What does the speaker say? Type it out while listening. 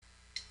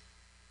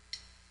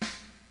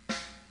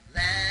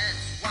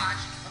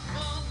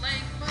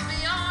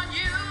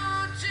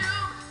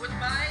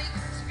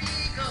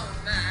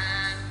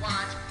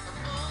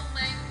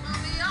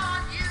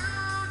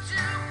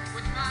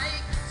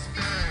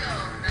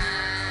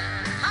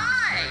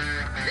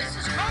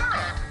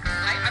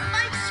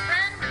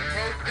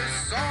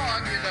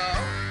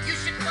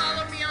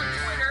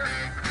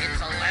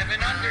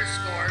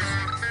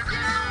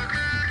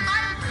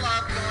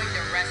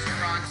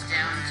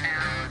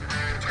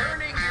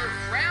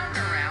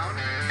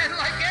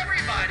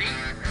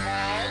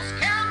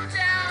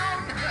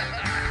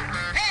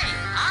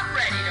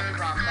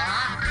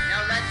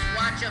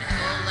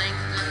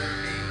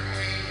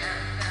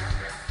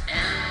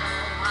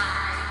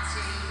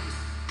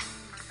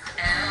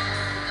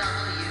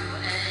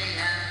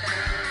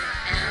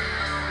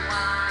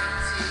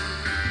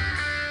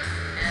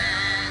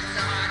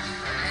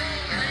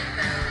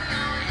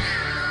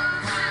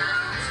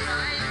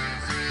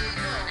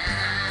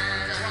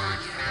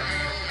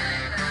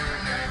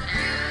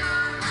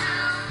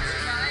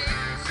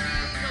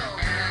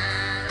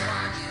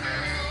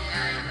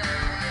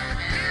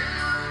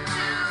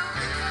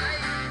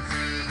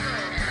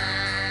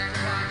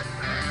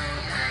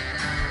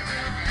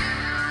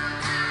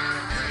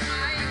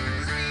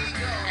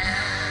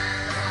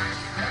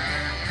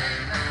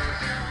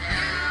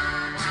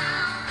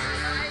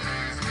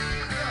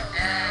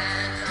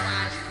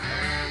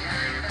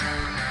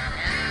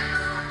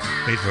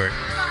Wait for it.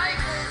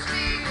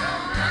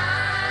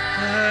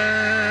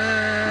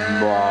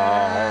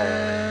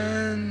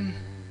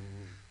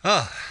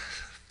 Oh,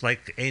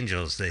 like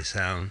angels they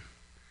sound.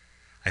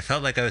 I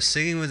felt like I was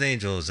singing with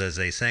angels as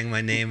they sang my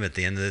name at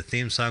the end of the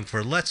theme song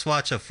for Let's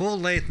Watch a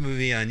Full-Length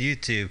Movie on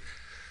YouTube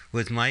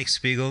with Mike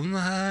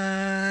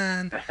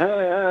Spiegelman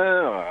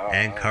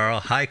and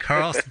Carl. Hi,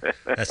 Carl.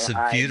 That's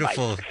a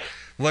beautiful,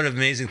 what an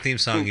amazing theme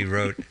song you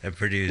wrote and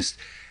produced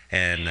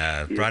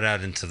and brought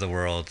out into the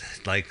world.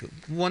 Like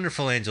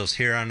wonderful angels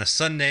here on a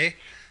Sunday,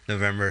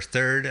 November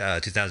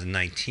 3rd,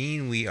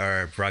 2019. We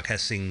are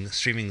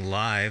streaming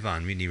live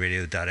on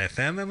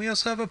MutinyRadio.fm, and we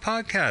also have a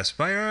podcast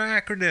by our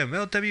acronym,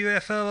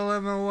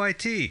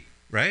 Lwaflmoyt,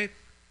 right?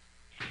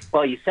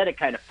 Well, you said it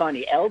kind of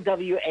funny.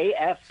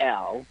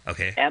 LWAFL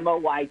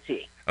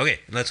MOYT. Okay,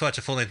 let's watch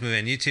a full-length movie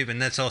on YouTube, and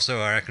that's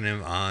also our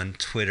acronym on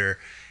Twitter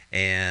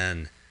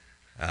and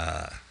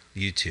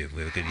YouTube.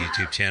 We have a good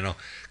YouTube channel.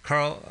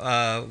 Carl,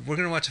 we're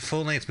going to watch a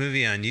full-length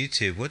movie on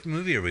YouTube. What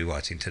movie are we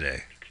watching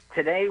today?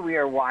 Today we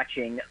are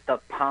watching The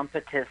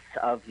Pompatus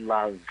of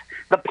Love.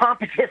 The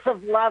Pompatus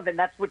of Love, and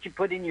that's what you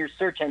put in your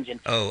search engine.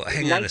 Oh,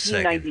 hang on a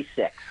second.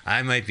 1996.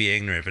 I might be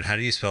ignorant, but how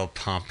do you spell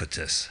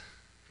pompatus?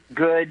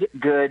 Good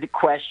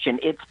question.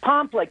 It's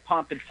pomp like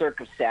pomp and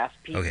circumstance.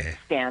 P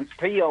stands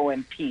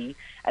P-O-M-P,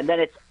 and then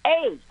it's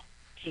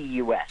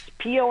A-T-U-S.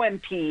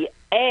 P-O-M-P-A-T-U-S.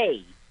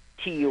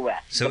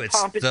 So the it's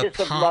Pompatus the of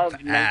pomp Love,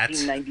 at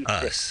 1996.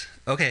 us.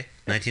 Okay,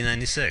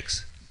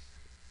 1996.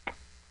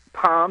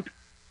 Pomp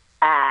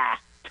at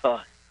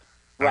us.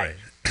 Right.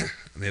 All right.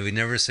 May we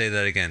never say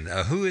that again.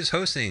 Who is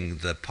hosting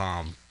the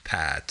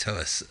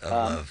Pompatus of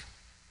Love?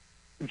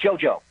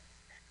 JoJo.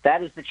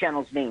 That is the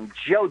channel's name,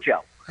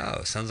 JoJo.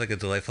 Oh, sounds like a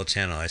delightful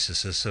channel. I should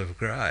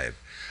subscribe.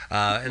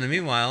 In the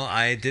meanwhile,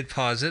 I did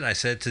pause it. I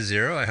set it to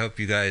 0. I hope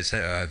you guys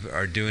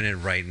are doing it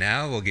right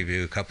now. We'll give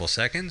you a couple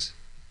seconds.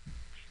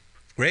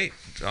 Great.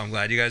 So I'm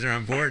glad you guys are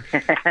on board.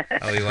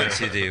 We want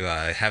you to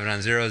have it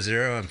on 0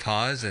 and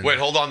pause. And wait,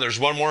 hold on. There's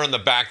one more in the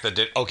back that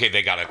did. Okay,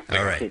 they got it.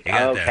 All right. You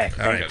got it there.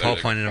 All right. Paul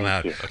pointed them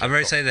out. I'm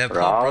very excited to have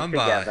Paul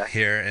Brumbaugh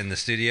here in the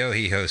studio.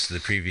 He hosts the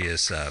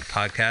previous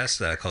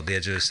podcast called The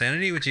Edge of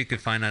Sanity, which you can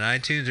find on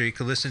iTunes, or you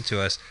can listen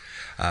to us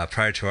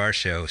prior to our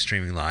show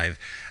streaming live.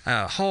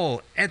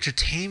 Whole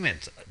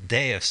entertainment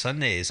day of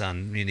Sundays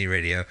on Mutiny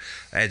Radio,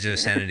 Edge of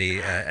Sanity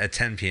at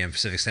 10 p.m.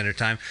 Pacific Standard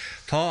Time.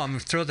 Paul, I'm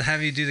thrilled to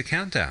have you do the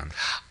countdown.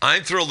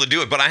 I'm thrilled to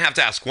do it, but I have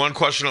to ask one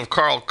question of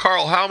Carl.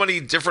 Carl, how many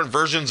different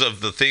versions of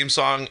the theme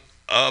song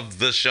of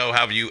this show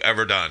have you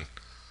ever done?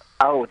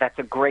 Oh, that's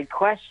a great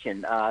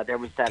question. There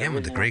was that. Again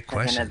with the great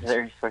questions.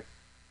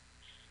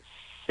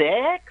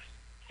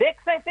 6,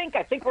 I think.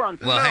 I think we're on.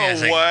 Well,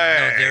 no way.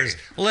 No, there's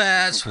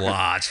Let's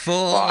Watch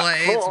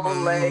Full-Length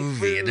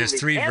Movie. And there's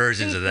 3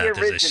 versions of that.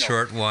 There's a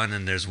short one,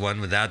 and there's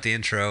one without the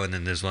intro, and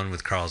then there's one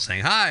with Carl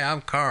saying, "Hi,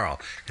 I'm Carl."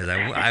 Because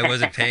I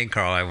wasn't paying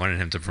Carl. I wanted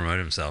him to promote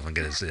himself and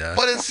get his...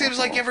 But it seems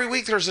like every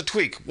week there's a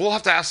tweak. We'll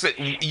have to ask that.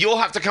 You'll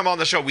have to come on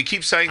the show. We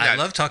keep saying that. I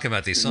love talking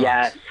about these songs.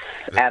 Yes,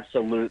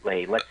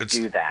 absolutely. Let's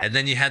do that. And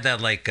then you had that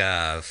like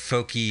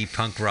folky,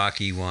 punk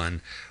rocky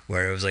one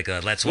where it was like,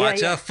 let's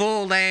watch a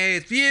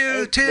full-length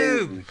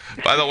YouTube.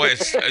 By the way,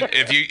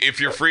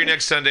 if you're free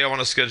next Sunday, I want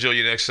to schedule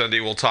you next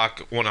Sunday. We'll talk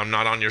when I'm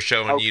not on your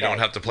show, and you don't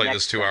have to play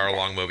this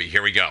 2-hour-long movie.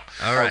 Here we go.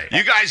 All right.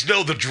 You guys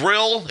know the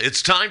drill.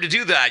 It's time to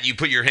do that. You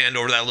put your hand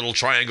over that little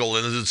triangle,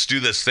 and let's do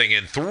this thing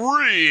in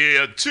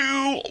 3,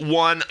 2,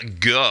 1,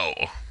 go.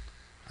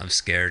 I'm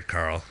scared,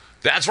 Carl.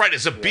 That's right.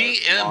 It's a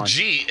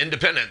BMG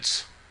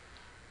Independence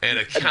and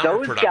a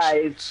counter-production.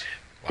 Those guys...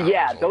 Wow,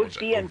 yeah, those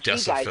BMG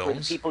guys films. were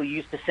the people who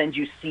used to send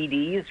you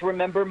CDs.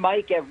 Remember,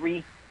 Mike?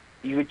 You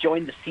would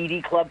join the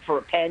CD club for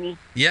a penny.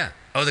 Yeah.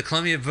 Oh, the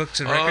Columbia Books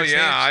and Records. Oh,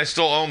 yeah. Names? I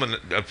still owe them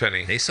a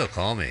penny. They still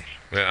call me.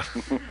 Yeah.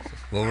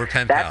 Well, we're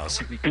pen That's pals.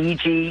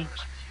 BGP.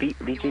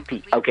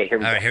 Okay, here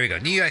we go. All right, here we go.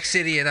 New York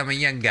City, and I'm a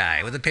young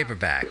guy with a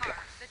paperback.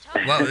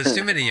 Well, there's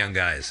too many young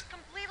guys.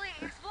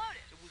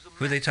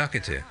 Who are they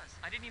talking to?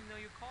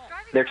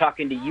 They're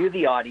talking to you,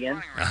 the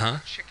audience. Uh-huh.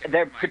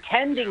 They're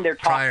pretending they're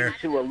talking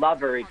to a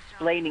lover,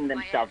 explaining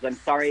themselves. I'm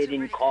sorry I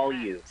didn't call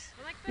you.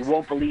 You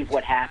won't believe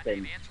what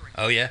happened.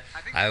 Oh, yeah?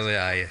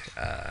 I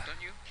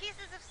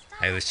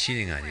was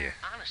cheating on you.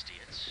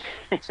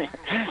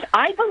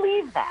 I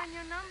believe that.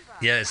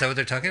 Yeah, is that what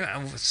they're talking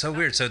about? It's so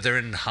weird. So they're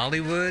in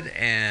Hollywood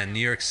and New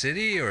York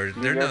City, or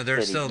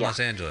they're still in Los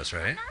Angeles,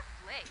 right?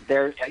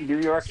 They're New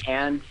York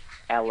and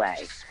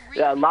L.A.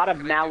 A lot of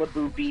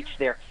Malibu Beach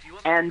there,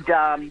 and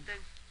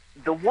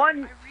the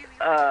one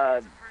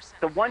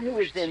who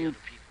is in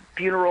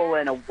Funeral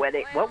and a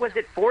Wedding. What was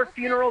it? 4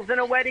 funerals and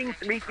a wedding?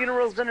 3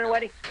 funerals and a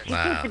wedding? He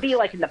seems to be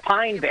like in the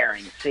Pine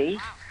Barrens. See?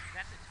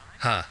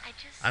 Huh.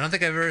 I don't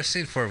think I've ever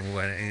seen 4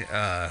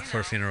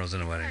 funerals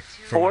and a wedding.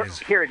 4.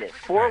 Here it is.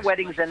 4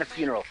 weddings and a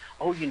funeral.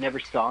 Oh, you never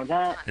saw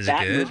that? Is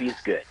that it good? movie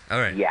is good. All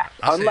right. Yes.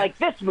 Unlike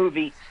this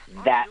movie,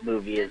 that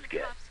movie is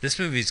good. This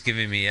movie's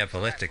giving me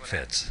epileptic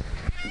fits.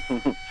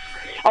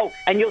 Oh,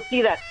 and you'll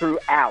see that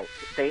throughout.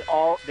 They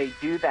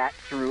do that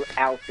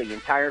throughout the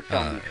entire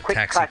film. These quick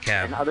Taxi cuts,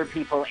 Cab. and other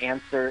people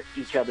answer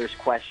each other's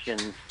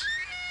questions.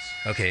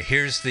 Okay,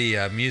 here's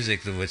the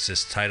music that which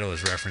this title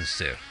is referenced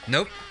to.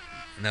 Nope.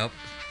 Not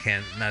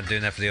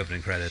doing that for the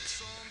opening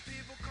credits.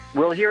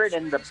 We'll hear it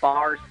in the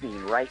bar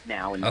scene right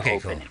now in the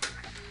opening. Cool.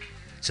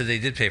 So they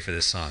did pay for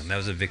this song. That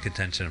was a big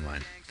contention of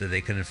mine, that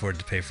they couldn't afford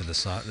to pay for the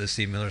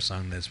Steve Miller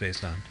song that's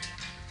based on.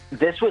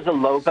 This was a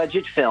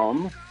low-budget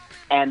film,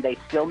 and they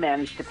still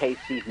managed to pay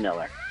Steve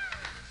Miller.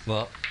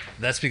 Well,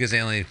 that's because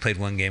they only played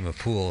one game of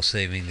pool,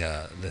 saving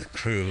the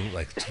crew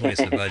like twice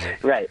the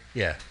budget. Right.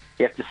 Yeah.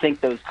 You have to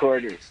sink those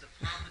quarters.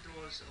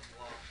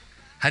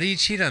 How do you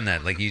cheat on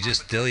that? Like, you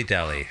just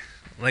dilly-dally.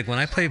 Like, when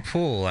I play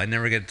pool, I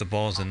never get the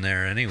balls in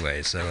there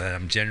anyway, so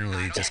I'm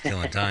generally just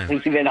killing time.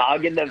 We've been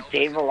hogging the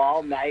table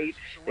all night.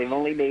 They've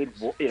only made,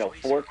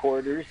 4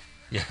 quarters.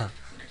 Yeah.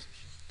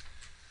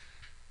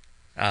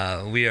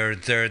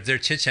 They're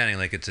chit-chatting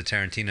like it's a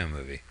Tarantino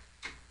movie.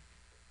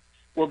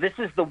 Well, this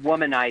is the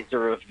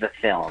womanizer of the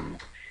film,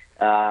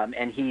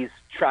 and he's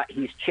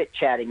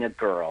chit-chatting a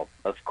girl,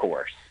 of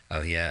course.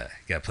 Oh, yeah.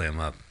 Got to play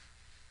him up.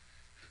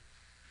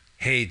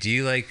 Hey, do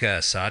you like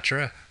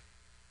Satra?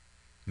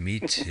 Me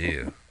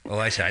too. Oh,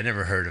 I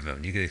never heard of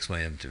him. You could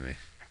explain him to me.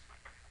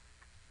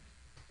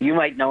 You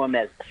might know him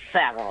as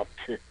Sartre.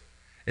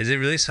 Is it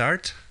really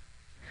Sartre?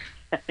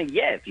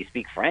 Yeah, if you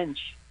speak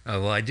French.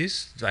 Oh, well, I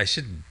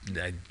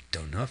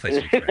don't know if I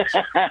speak French.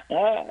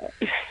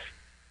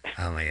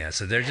 Oh, my God.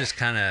 So they're just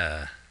kind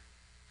of...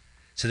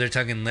 So they're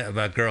talking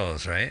about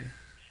girls, right?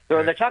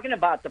 So they're talking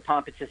about the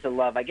Pompatus of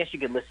Love. I guess you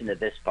could listen to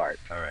this part.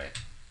 All right.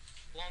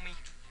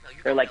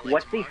 They're like,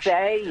 what's he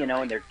say?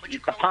 And they're the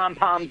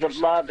pom-poms of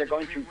love. They're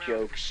going through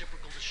jokes.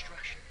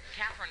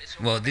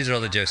 Well, these are all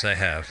the jokes I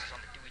have.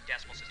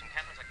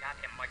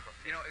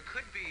 It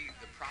could be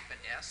the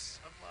prophetess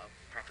of love.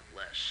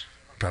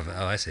 Prophetless.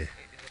 Oh, I see.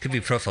 Could be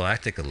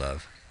prophylactic of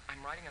love.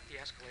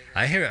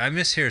 I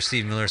mishear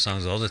Steve Miller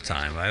songs all the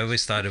time. I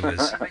always thought it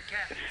was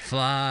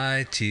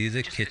 "Fly to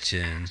the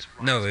Kitchen."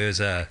 No, it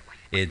was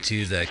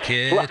 "Into the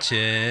Kitchen."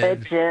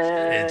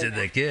 Into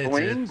the kitchen.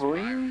 Boing,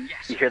 boing.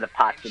 You hear the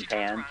pots and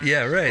pans.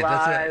 Yeah, right. Fly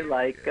That's it.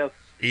 like a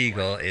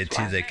Eagle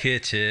into the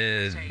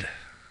kitchen.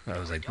 I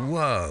was like,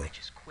 whoa.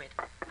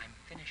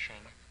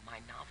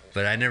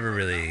 But I never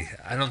really.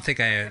 I don't think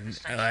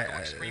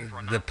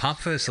the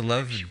Pompatus of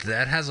Love,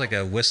 that has like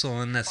a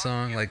whistle in that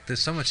song. Like, there's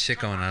so much shit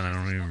going on. I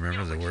don't even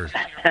remember the words.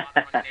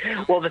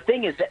 Well, the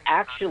thing is that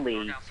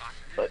actually,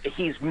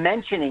 he's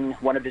mentioning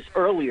one of his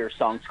earlier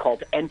songs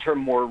called "Enter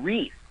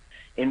Maurice,"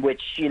 in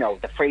which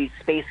the phrase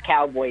 "space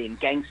cowboy" and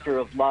 "gangster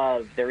of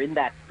love," they're in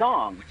that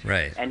song.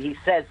 Right. And he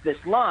says this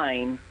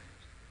line.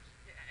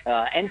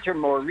 Enter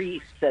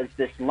Maurice says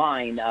this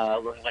line.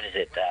 What is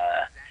it?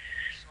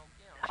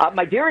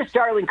 My dearest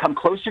darling, come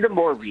closer to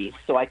Maurice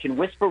so I can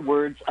whisper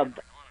words of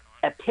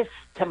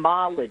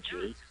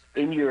epistemology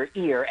in your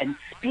ear and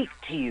speak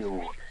to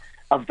you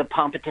of the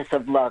Pompatus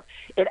of Love.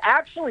 It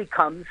actually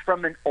comes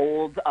from an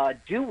old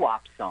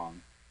doo-wop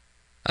song.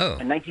 Oh.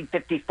 A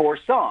 1954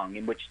 song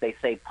in which they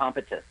say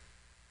Pompatus.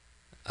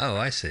 Oh,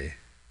 I see.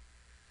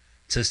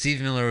 So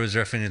Steve Miller was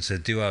referencing a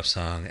doo-wop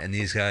song, and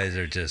these guys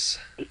are just...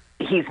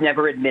 He's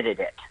never admitted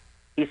it.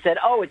 He said,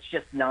 it's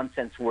just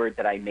nonsense word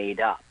that I made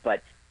up.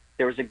 But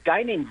there was a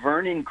guy named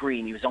Vernon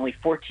Green. He was only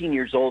 14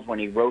 years old when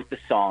he wrote the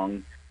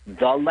song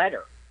The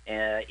Letter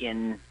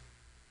in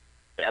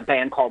a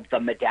band called The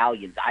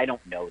Medallions. I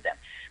don't know them.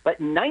 But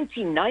in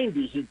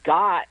 1990, he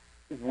got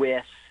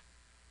with,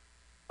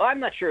 I'm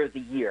not sure of the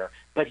year,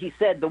 but he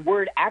said the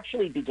word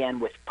actually began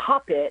with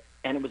puppet,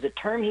 and it was a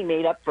term he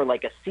made up for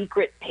like a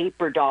secret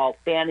paper doll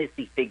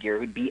fantasy figure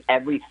who'd be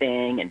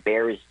everything and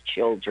bear his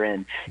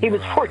children. He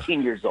was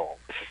 14 years old.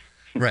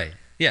 Right.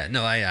 Yeah,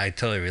 no, I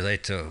totally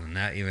relate to him,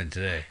 not even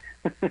today.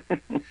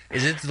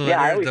 Is it the letter?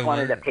 Yeah, I always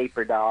wanted a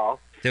paper doll.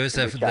 There was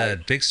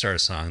the Big Star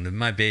song,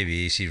 My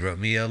Baby, She Wrote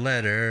Me a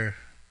Letter.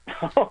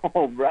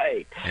 Oh,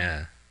 right.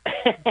 Yeah.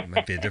 It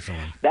might be a different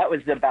one. That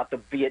was about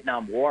the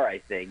Vietnam War, I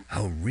think.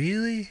 Oh,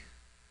 really?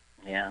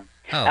 Yeah.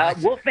 Oh,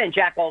 Wolfman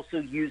Jack also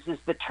uses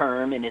the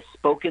term in his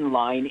spoken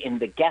line in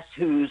the Guess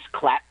Who's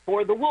Clap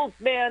for the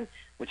Wolfman,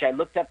 which I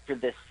looked up for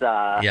this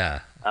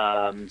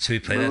should we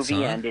play movie, that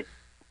song? and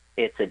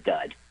it's a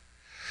dud.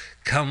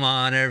 Come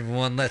on,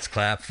 everyone, let's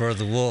clap for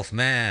the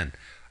Wolfman.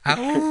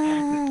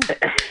 Ow.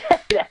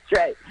 That's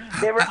right.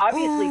 They were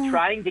obviously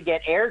trying to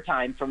get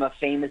airtime from a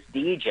famous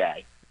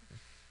DJ.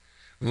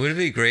 Would it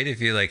be great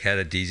if you had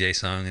a DJ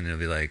song and it'll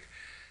be like,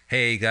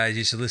 "Hey guys,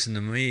 you should listen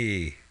to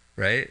me,"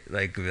 right?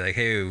 Like,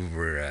 "Hey,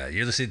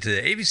 you're listening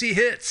to ABC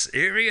Hits.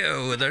 Here we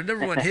go with our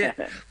number one hit.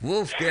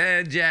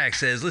 Wolfgang Jack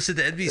says, listen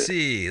to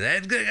NBC.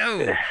 Let's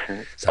go."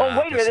 Wait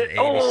a minute.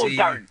 Oh,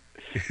 darn.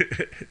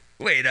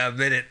 Wait a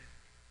minute.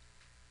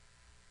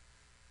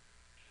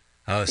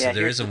 Oh, so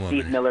there is a woman.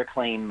 Steve Miller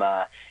claim,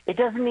 it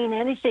doesn't mean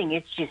anything.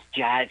 It's just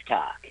jive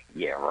talk.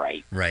 Yeah,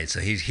 right. Right.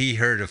 So he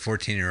heard a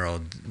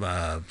 14-year-old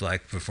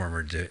black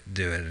performer do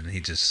it, and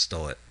he just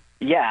stole it.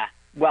 Yeah.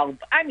 Well,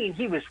 I mean,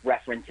 he was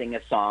referencing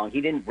a song.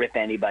 He didn't rip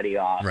anybody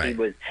off. Right. He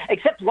was,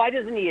 except why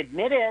doesn't he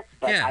admit it?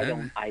 But yeah,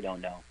 I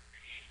don't know.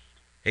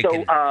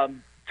 So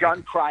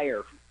John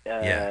Cryer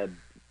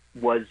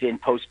was in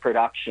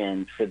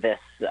post-production for this,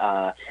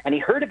 and he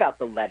heard about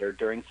the letter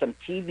during some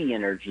TV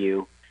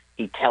interview.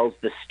 He tells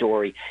the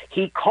story.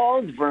 He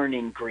called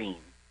Vernon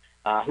Green,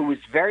 who was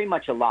very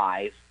much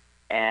alive,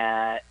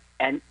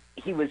 and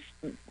he was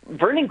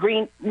Vernon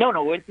Green.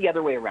 No, it's the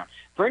other way around.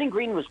 Vernon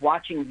Green was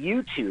watching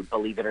YouTube,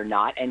 believe it or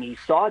not, and he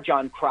saw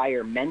John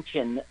Cryer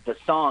mention the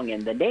song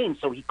and the name,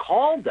 so he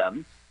called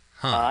him,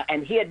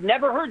 and he had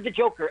never heard the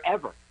Joker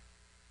ever.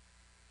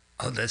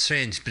 Oh, that's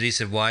strange. But he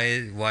said, why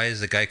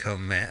is the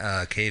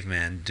Geico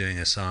caveman doing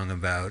a song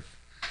about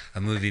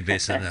a movie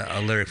based on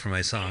a lyric from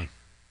my song?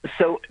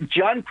 So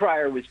John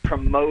Cryer was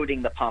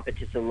promoting the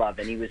Pompatus of Love,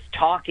 and he was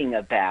talking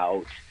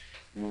about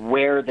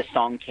where the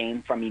song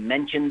came from. He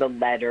mentioned the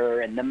letter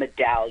and the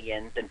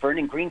medallions, and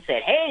Vernon Green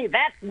said, "Hey,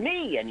 that's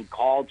me," and he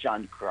called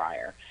John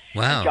Cryer.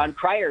 Wow. And John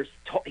Cryer,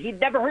 he'd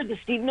never heard the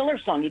Steve Miller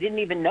song. He didn't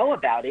even know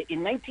about it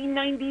in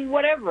 1990,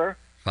 whatever.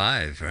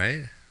 5,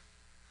 right?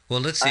 Well,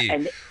 let's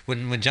see.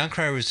 When John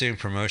Cryer was doing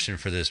promotion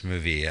for this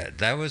movie,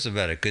 that was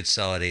about a good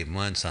solid 8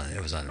 months.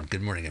 It was on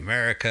Good Morning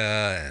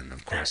America, and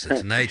of course the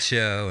Tonight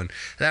Show, and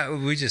that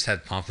we just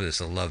had Pompatus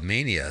of Love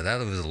Mania. That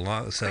was a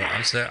long. So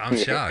I'm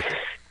shocked.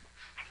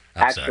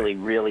 Actually,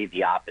 really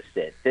the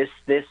opposite. This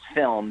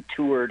film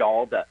toured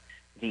all the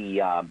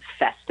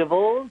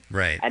festivals,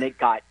 right? And it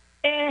got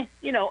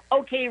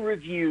okay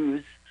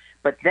reviews.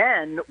 But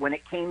then when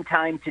it came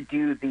time to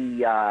do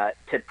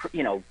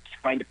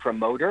trying to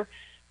promote her,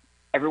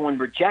 everyone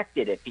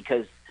rejected it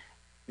because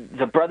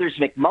the brothers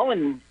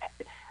McMullen.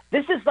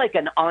 This is like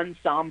an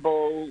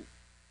ensemble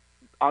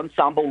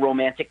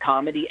romantic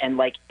comedy, and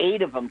like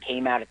 8 of them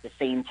came out at the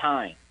same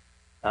time.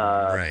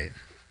 Right.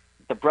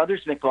 The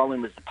brothers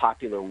McMullen was the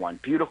popular one.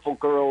 Beautiful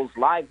girls,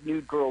 live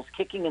nude girls,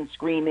 kicking and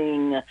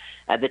screaming.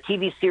 The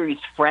TV series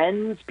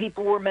Friends,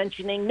 people were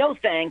mentioning. No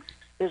thanks.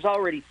 There's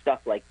already stuff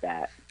like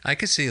that. I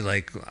could see,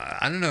 I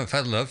don't know if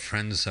I love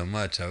Friends so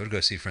much, I would go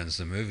see Friends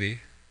the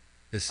movie.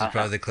 This is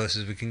probably the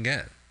closest we can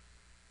get.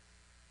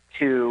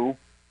 To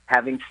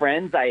having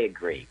friends, I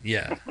agree.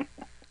 Yeah.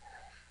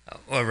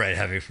 Well, right,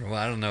 well,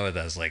 I don't know what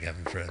that's like,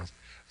 having friends.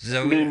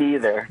 So, me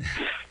neither.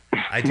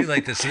 I do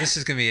like this. So this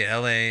is going to be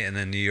L.A. and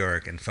then New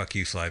York, and fuck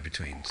you,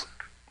 fly-betweens.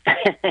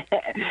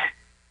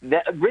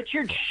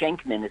 Richard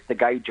Schenkman is the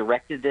guy who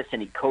directed this,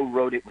 and he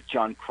co-wrote it with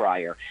John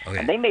Cryer. Okay.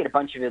 And they made a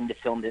bunch of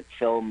independent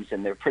films,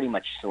 and they're pretty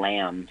much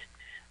slammed.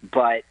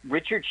 But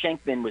Richard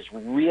Schenkman was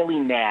really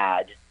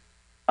mad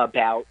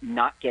about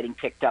not getting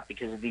picked up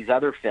because of these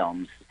other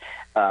films,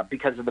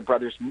 because of the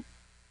brothers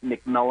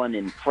McMullen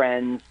and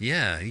Friends.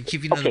 Yeah,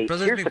 the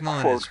brothers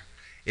McMullen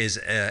is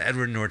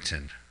Edward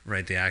Norton,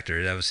 right? The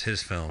actor. That was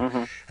his film.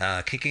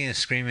 Mm-hmm. Kicking and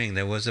Screaming.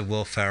 There was a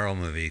Will Ferrell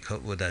movie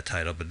with that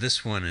title, but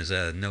this one is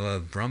a Noah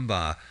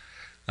Baumbach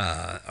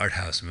art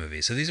house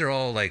movie. So these are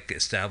all like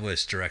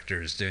established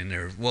directors doing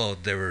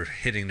they were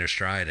hitting their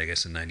stride, I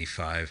guess, in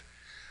 '95.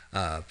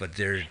 But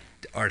they're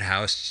art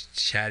house,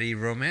 chatty,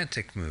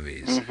 romantic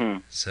movies.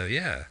 Mm-hmm. So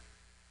yeah.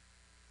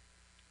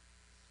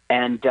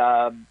 And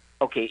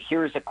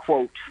here's a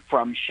quote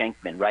from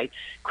Schenkman. Right,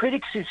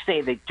 critics who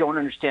say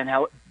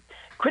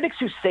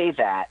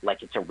that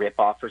like it's a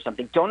ripoff or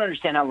something don't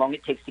understand how long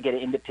it takes to get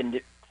an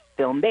independent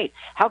film made.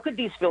 How could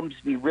these films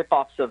be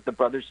ripoffs of the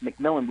brothers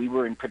McMullen? We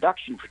were in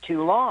production for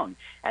too long,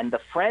 and the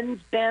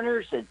Friends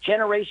banner's a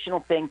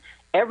generational thing.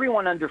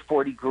 Everyone under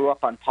 40 grew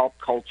up on pulp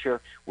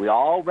culture. We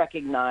all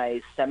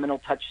recognize seminal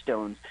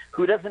touchstones.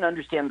 Who doesn't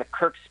understand the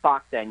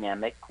Kirk-Spock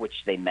dynamic,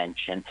 which they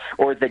mention,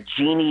 or the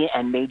Genie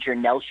and Major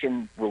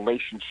Nelson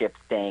relationship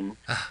thing?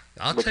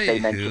 I'll tell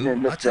you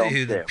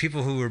who. The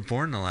people who were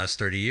born in the last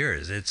 30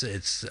 years.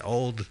 It's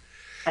old.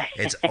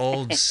 It's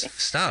old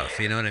stuff.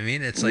 You know what I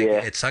mean? It's like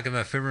it's talking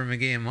about Fibber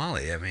McGee and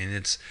Molly. I mean,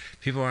 it's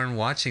people aren't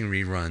watching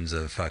reruns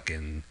of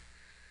fucking.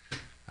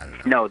 I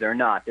don't know. No, they're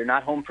not. They're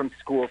not home from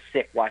school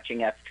sick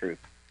watching F Troop.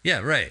 Yeah,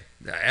 right.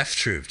 F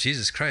Troop.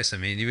 Jesus Christ. I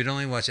mean, you would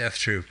only watch F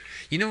Troop.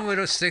 You know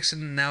what sticks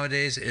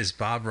nowadays is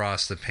Bob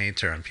Ross, the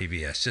painter on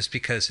PBS, just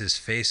because his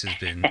face has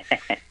been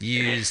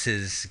used,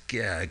 his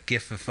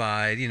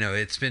gifified,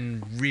 it's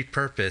been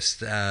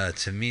repurposed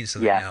to mean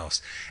something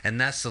else. And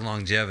that's the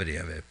longevity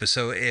of it. But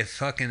so if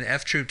fucking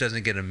F Troop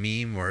doesn't get a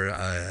meme or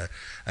a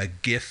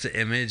GIF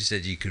image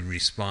that you could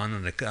respawn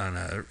on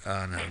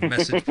a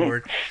message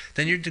board,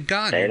 then you're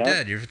gone. You're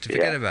dead. You have to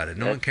forget about it.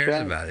 No one cares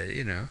about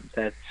it,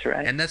 That's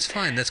right. And that's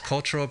fine. That's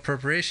cultural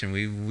appropriation.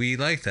 We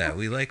like that.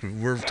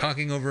 We're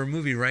talking over a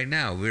movie right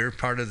now. We're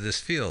part of this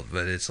field,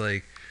 but it's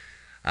like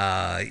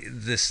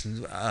this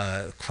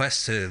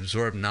quest to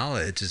absorb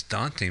knowledge is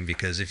daunting,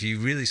 because if you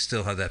really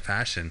still have that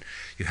passion,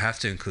 you have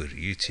to include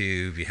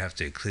YouTube. You have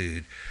to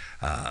include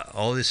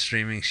all this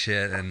streaming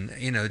shit, and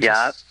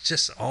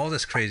just all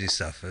this crazy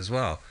stuff as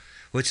well,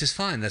 which is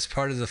fine. That's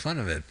part of the fun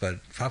of it.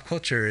 But pop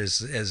culture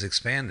has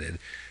expanded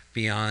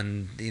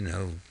beyond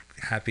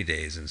Happy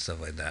Days and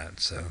stuff like that.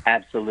 So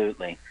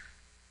absolutely.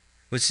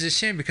 Which is a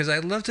shame, because I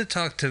love to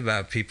talk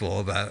about people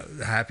about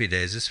Happy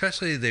Days,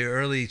 especially the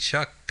early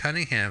Chuck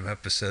Cunningham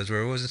episodes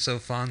where it wasn't so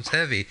Fonz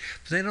heavy,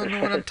 but they don't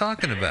know what I'm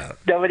talking about.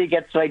 Nobody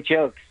gets my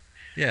jokes.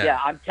 Yeah.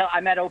 Yeah,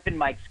 I'm at open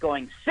mics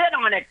going, sit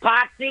on it,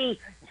 Potsy.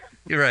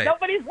 You're right.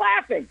 Nobody's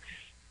laughing.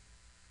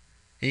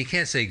 And you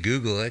can't say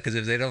Google it, because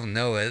if they don't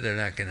know it, they're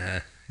not going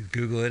to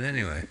Google it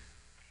anyway.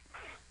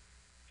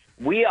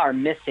 We are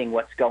missing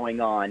what's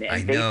going on, and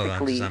I know,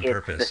 basically on it's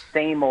purpose. the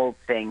same old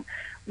thing.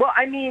 Well,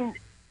 I mean,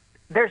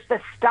 there's the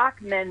stock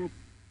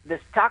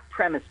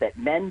premise that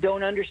men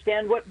don't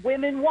understand what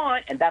women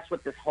want, and that's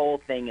what this whole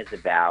thing is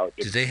about.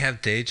 Do they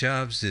have day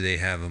jobs? Do they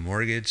have a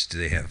mortgage? Do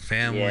they have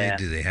family? Yeah.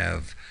 Do they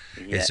have?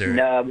 Yeah. Is there?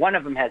 No, one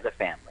of them has a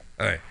family.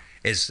 All right.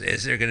 Is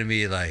there going to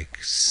be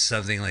like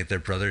something like their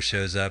brother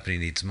shows up and he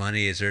needs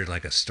money? Is there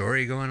like a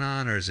story going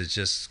on, or is it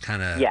just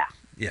kind of? Yeah.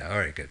 Yeah. All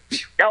right. Good.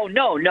 Oh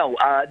no.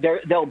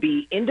 There'll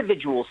be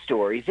individual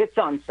stories. It's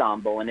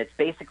ensemble, and it's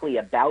basically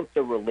about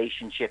the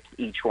relationships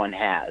each one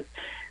has.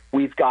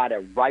 We've got a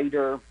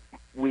writer.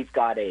 We've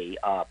got a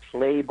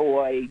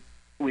playboy.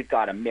 We've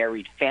got a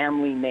married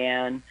family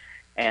man.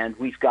 And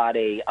we've got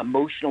a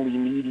emotionally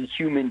needy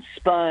human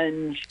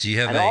sponge. Do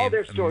you have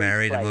a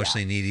married,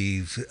 emotionally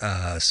needy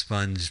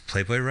sponge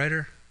Playboy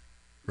writer?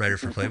 Writer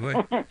for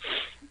Playboy?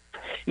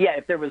 Yeah,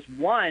 if there was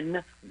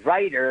one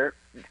writer,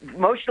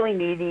 emotionally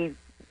needy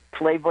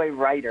Playboy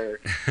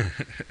writer.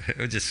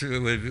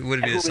 it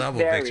wouldn't be a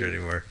ensemble picture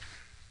anymore.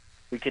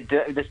 We could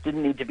do, this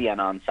didn't need to be an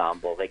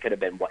ensemble. They could have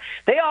been one.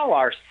 They all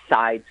are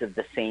sides of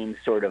the same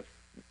sort of.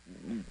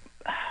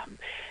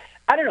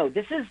 I don't know.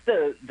 This is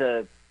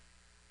the.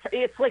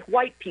 It's like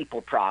white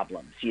people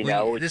problems, you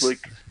know. Let's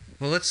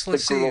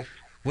see.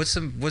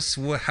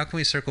 How can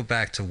we circle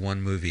back to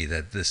one movie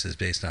that this is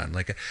based on?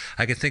 Like,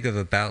 I could think of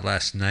About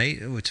Last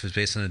Night, which was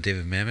based on a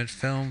David Mamet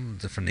film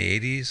from the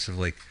 80s, of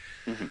like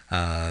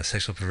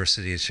sexual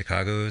perversity in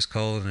Chicago, it was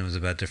called, and it was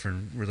about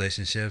different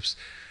relationships.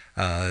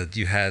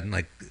 You had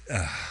like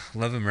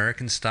Love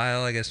American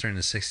Style, I guess, during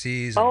the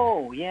 60s.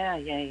 Oh, yeah.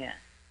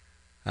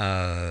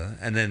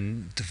 And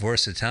then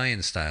Divorce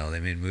Italian Style. They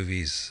made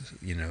movies,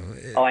 you know.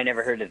 I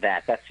never heard of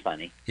that. That's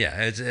funny.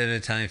 Yeah, it's an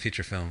Italian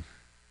feature film.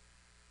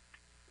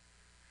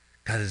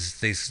 God,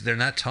 they're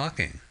not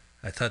talking.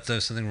 I thought there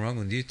was something wrong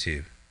with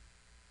YouTube.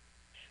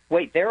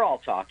 Wait, they're all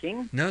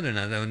talking? No, they're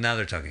not. Now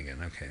they're talking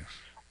again. Okay.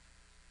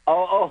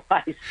 Oh,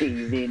 I see.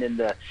 You mean in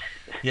the...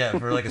 Yeah,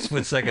 for like a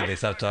split second they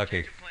stopped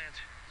talking.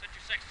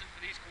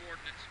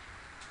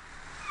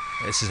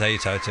 This is how you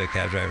talk to a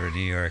cab driver in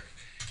New York.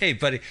 Hey,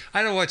 buddy,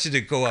 I don't want you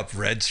to go up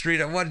Red Street.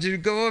 I want you to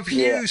go up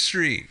Hugh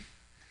Street.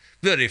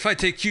 Buddy, if I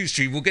take Hugh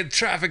Street, we'll get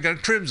traffic on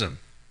Crimson.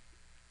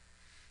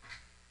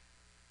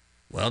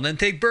 Well, then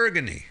take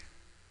Burgundy.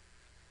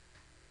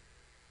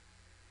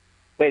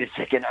 Wait a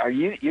second.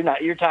 You're not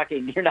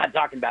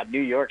talking about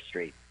New York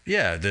Street?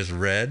 Yeah, there's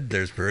red,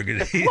 there's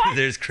Burgundy,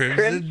 there's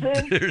Crimson,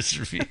 there's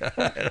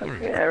I don't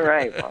remember. Yeah,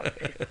 right. Well,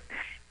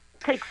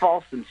 take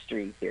Folsom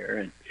Street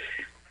here.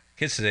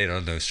 Kids today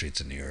don't know streets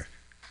in New York.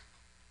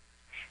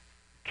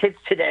 Kids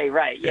today,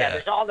 right? Yeah,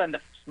 there's all on the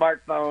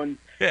smartphone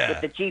with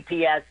the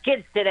GPS.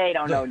 Kids today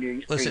don't know New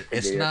York. Listen,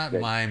 it's not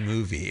my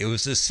movie. It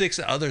was the 6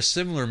 other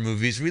similar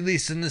movies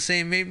released in the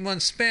same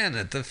 8-month span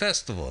at the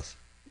festivals.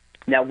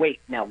 Now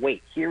wait.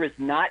 Here is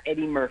not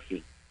Eddie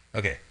Murphy.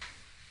 Okay.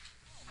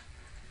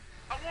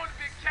 I want a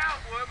big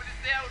cowboy, but his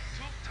dad was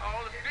too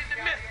tall and fit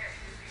the miss.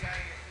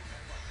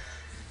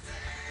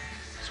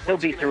 He'll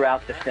be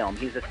throughout the film.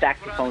 He's a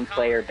saxophone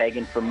player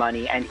begging for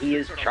money, and he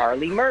is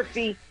Charlie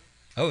Murphy.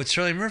 Oh, it's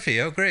Charlie Murphy.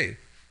 Oh, great.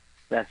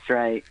 That's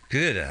right.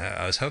 Good.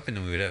 I was hoping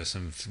we would have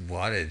some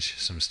wattage,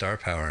 some star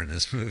power in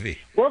this movie.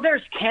 Well,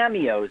 there's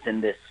cameos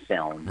in this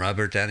film.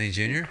 Robert Downey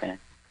Jr.? Okay.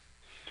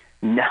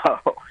 No.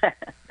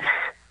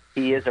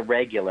 He is a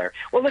regular.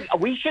 Well, look,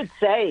 we should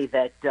say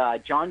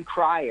that John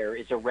Cryer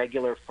is a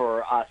regular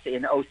for us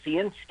in O.C.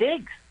 and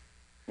Stiggs.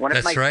 One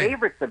of my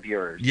favorites of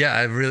yours. Yeah,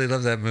 I really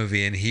love that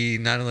movie, and he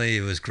not only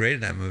was great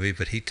in that movie,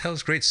 but he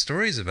tells great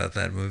stories about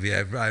that movie.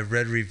 I've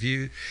read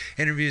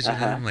interviews with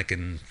him, like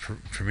in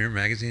Premiere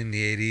Magazine in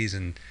the 80s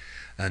and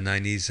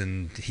 90s,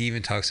 and he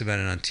even talks about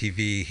it on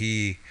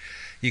TV.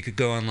 You could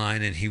go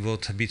online, and he will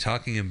be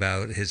talking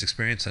about his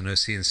experience on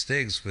O.C. and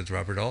Stiggs with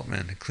Robert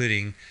Altman,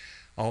 including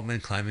Altman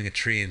climbing a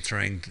tree and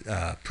throwing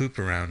poop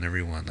around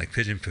everyone, like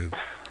pigeon poop.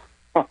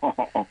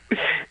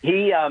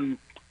 He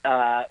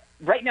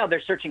right now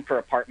they're searching for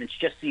apartments,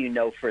 just so you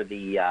know, for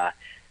the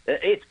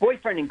it's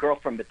boyfriend and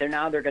girlfriend, but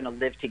they're going to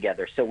live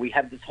together. So we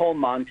have this whole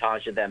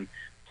montage of them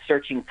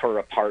searching for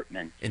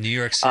apartments in New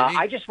York City.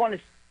 I just want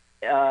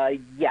to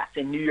yes,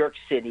 in New York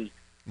City.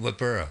 What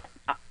borough?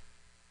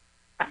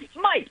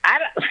 Mike,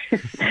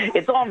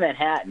 it's all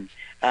Manhattan.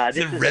 Is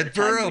it Red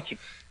Borough?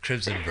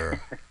 Crimson Borough.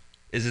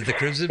 Is it the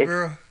Crimson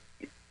Borough?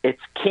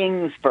 It's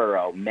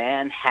Kingsborough,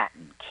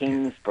 Manhattan.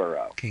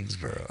 Kingsborough.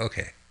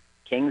 Okay.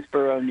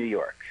 Kingsborough, New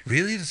York.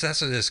 Really?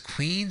 So there's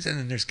Queens and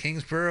then there's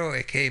Kingsborough,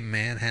 a.k.a.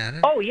 Manhattan?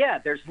 Oh, yeah.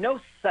 There's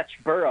no such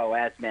borough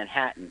as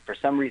Manhattan. For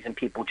some reason,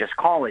 people just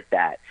call it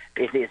that.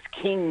 It is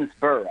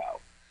Kingsborough.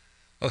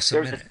 Oh,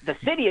 so there's the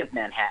city of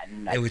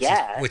Manhattan,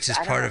 which is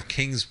part of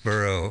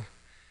Kingsborough.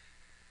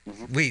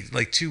 Mm-hmm. Wait,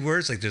 like 2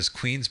 words? Like there's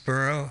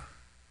Queensborough,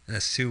 and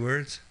that's 2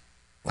 words?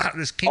 Wow,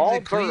 there's kings All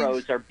and queens?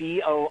 boroughs are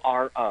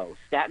B-O-R-O.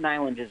 Staten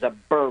Island is a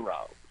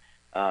borough.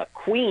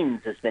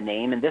 Queens is the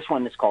name, and this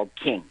one is called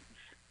Kings.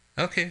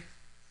 Okay.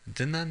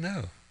 Did not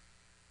know.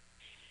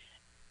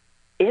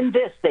 In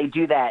this, they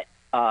do that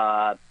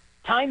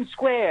Times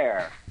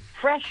Square,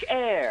 fresh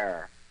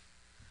air.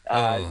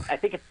 I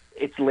think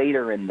it's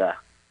later in the...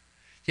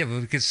 Yeah,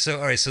 but because all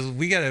right, so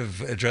we got to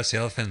address the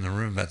elephant in the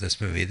room about this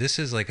movie. This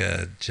is like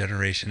a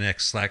Generation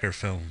X slacker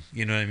film.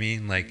 You know what I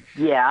mean? Like,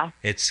 yeah,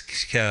 it's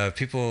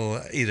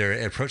people either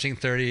approaching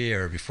 30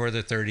 or before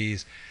their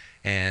 30s,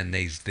 and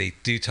they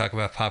do talk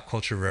about pop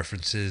culture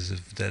references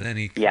that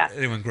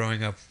anyone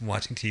growing up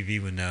watching TV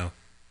would know.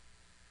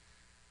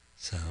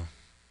 So,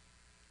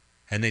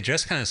 and they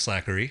dress kind of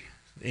slackery.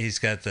 He's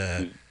got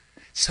the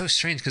so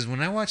strange because when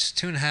I watch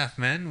 2.5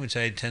 Men, which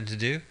I tend to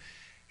do.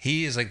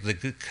 He is like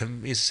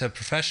he's a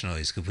professional.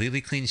 He's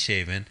completely clean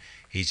shaven.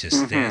 He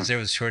just stands there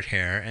with short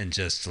hair and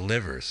just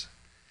delivers.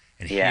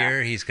 And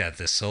here he's got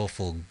this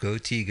soulful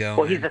goatee going.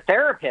 Well, he's a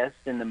therapist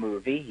in the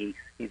movie.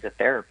 He's a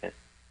therapist.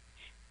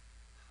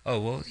 Oh,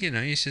 well,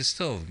 you should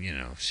still,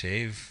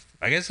 shave.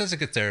 I guess that's a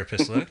good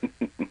therapist look.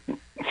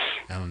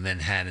 I'm a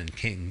Manhattan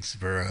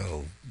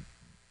Kingsborough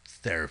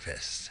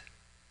therapist.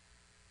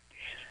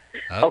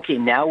 Oh. Okay,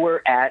 now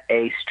we're at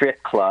a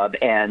strip club,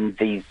 and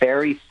the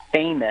very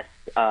famous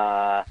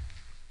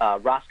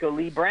Roscoe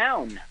Lee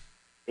Brown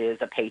is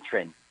a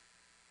patron.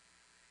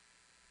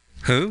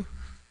 Who?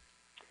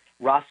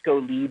 Roscoe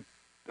Lee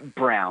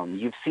Brown.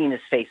 You've seen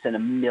his face in a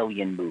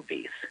million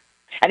movies.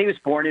 And he was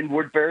born in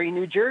Woodbury,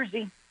 New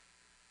Jersey.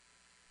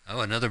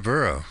 Oh, another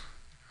borough.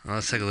 Well,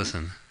 let's take a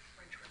listen.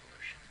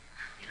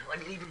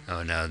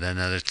 Oh, no,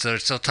 they're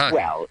still talking.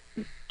 Well,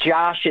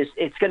 Josh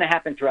it's going to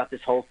happen throughout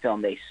this whole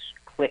film. They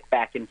click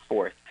back and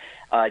forth.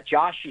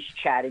 Josh is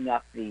chatting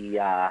up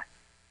the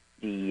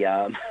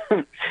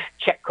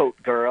check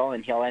coat girl,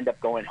 and he'll end up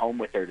going home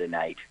with her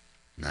tonight.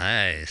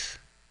 Nice.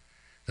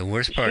 The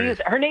worst part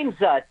is... Her name's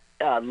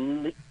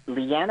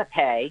Leanna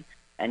Pay,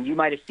 and you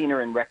might have seen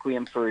her in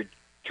Requiem for a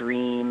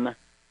Dream,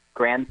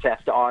 Grand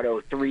Theft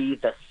Auto 3,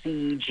 The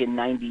Siege in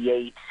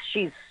 '98.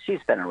 She's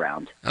been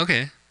around.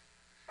 Okay.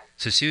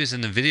 So she was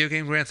in the video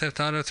game Grand Theft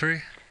Auto 3?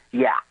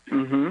 Yeah.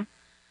 Mm-hmm.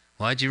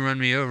 Why'd you run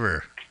me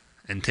over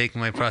and take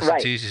my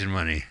prostitution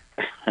money?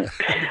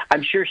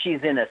 I'm sure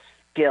she's in a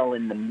skill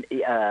in the,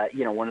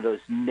 one of those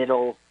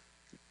middle.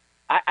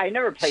 I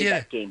never played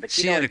that game, but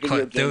she had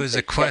video there was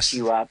a quest.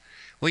 You up.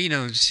 Well,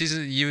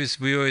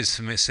 we always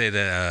say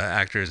that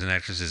actors and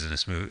actresses in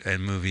this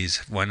in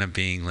movies wind up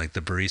being like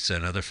the barista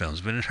in other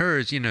films, but in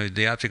hers,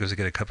 the object was to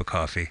get a cup of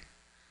coffee.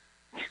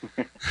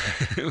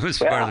 It was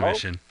part of the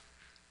mission.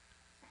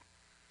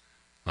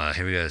 Well,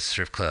 here we go,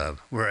 strip club.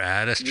 We're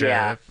at a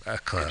strip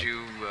club. Could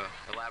you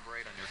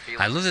elaborate on your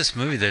feelings? I love this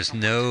movie. There's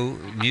no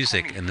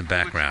music in the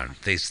background.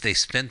 They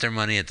spent their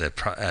money at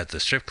the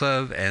strip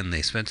club, and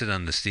they spent it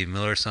on the Steve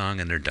Miller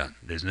song, and they're done.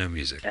 There's no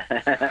music.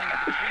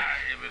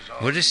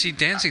 What is she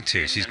dancing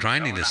to? She's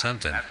grinding to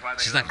something.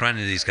 She's not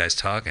grinding to these guys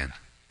talking.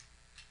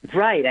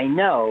 Right, I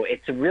know.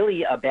 It's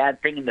really a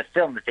bad thing in the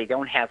film that they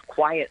don't have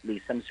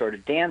quietly some sort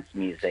of dance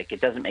music. It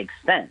doesn't make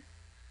sense.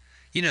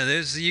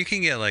 You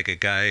can get like a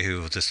guy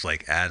who will just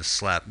like add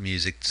slap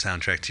music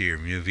soundtrack to your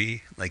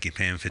movie, like you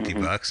pay him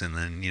 $50, and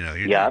then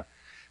you're done.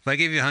 If I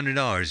gave you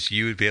 $100,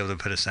 you would be able to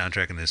put a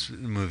soundtrack in this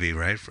movie,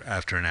 right?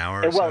 After an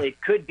hour. Or so? Well,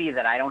 it could be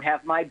that I don't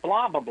have my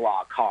blah blah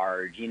blah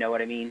card. You know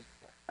what I mean?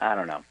 I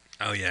don't know.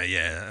 Oh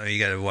yeah. Oh, you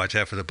got to watch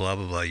out for the blah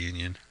blah blah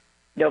union.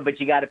 No, but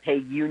you got to pay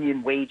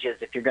union wages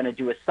if you're going to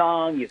do a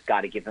song. You've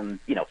got to give them,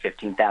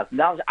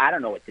 $15,000. I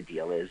don't know what the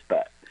deal is,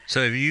 but.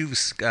 So if you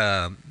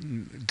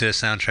did a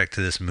soundtrack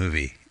to this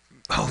movie,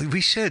 we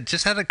should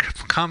just out of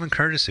common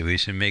courtesy, we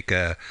should make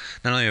not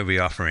only are we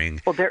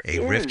offering a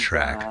riff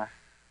track,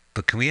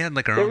 but can we add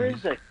like our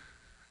own?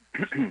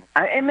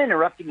 I am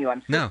interrupting you.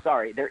 I'm so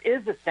sorry. There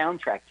is a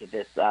soundtrack to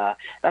this.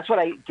 That's what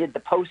I did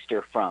the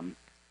poster from.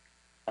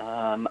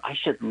 I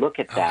should look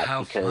at that.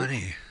 How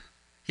funny!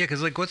 Yeah,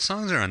 because what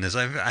songs are on this?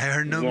 I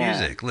heard no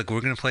music. Look,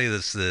 we're gonna play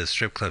the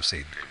strip club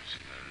scene.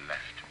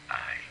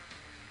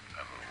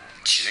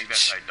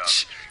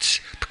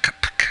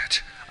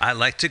 I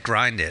like to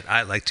grind it.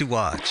 I like to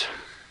watch.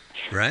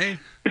 Right?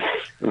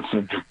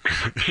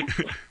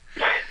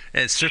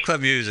 And strip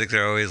club music,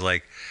 they're always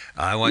like,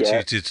 I want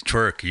you to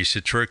twerk. You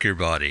should twerk your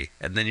body.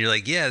 And then you're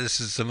like, yeah, this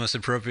is the most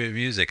appropriate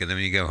music. And then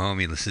when you go home,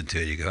 you listen to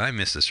it, you go, I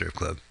miss the strip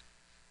club.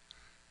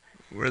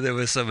 Where there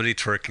was somebody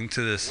twerking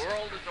to this. The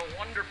world is a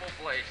wonderful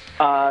place.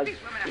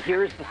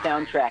 Here's the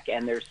soundtrack,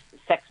 and there's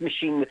Sex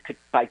Machine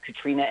by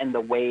Katrina and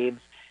the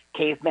Waves,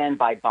 Caveman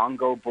by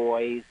Bongo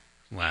Boys,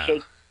 wow.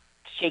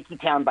 Shaky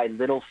Town by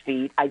Little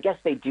Feat. I guess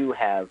they do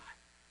have...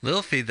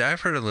 Little Feat,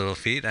 I've heard of Little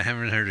Feat. I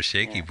haven't heard of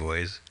Shaky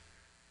Boys.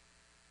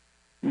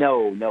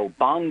 No,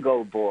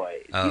 Bongo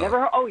Boys.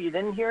 Oh. You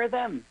didn't hear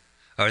them?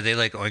 Are they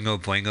like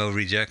Oingo Boingo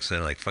rejects?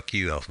 They're like, fuck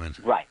you,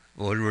 Elfman. Right.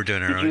 Well, we're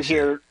doing our own Did you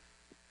hear...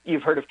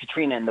 You've heard of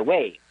Katrina and the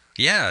Waves?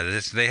 Yeah,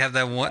 they have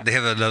that one. They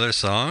have another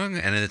song,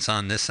 and it's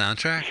on this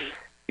soundtrack.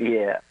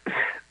 Yeah.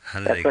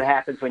 That's what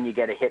happens when you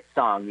get a hit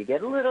song. You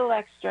get a little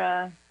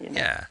extra.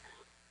 Yeah.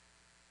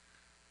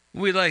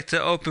 We like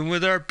to open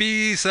with our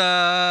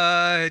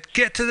B-side.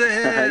 Get to the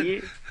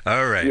hit.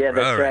 All right. Yeah,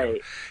 that's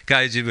right.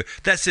 Guys,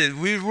 that's it.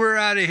 We're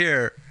out of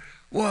here.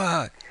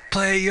 What?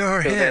 Play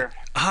your hit.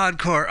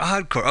 Encore.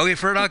 Okay,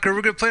 for an encore,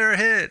 we're going to play our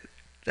hit.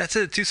 That's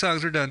it. 2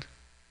 songs, we're done.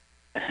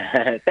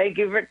 Thank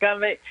you for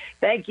coming.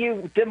 Thank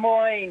you, Des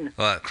Moines.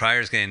 Well,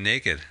 Cryer's getting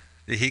naked.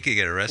 He could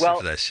get arrested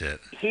for that shit.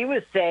 He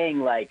was saying,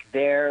 like,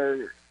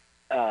 these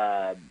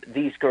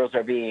girls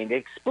are being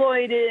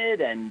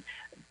exploited, and,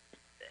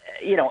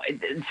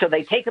 so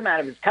they take him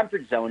out of his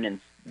comfort zone, and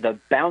the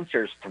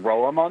bouncers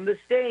throw him on the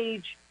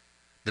stage.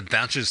 The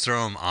bouncers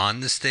throw him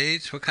on the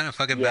stage? What kind of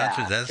fucking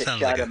bouncers? That to sounds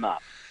shut like him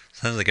up.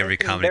 Sounds like every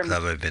comedy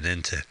club I've been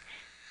into.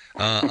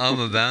 I'm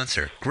a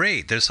bouncer.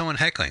 Great. There's someone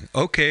heckling.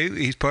 Okay,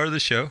 he's part of the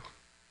show.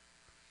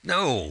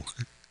 No.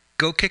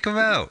 Go kick him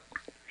out.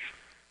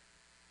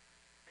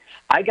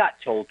 I got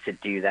told to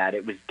do that.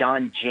 It was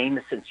Don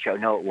Jameson's show.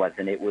 No, it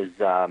wasn't. It was,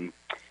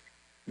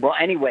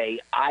 anyway,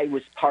 I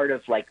was part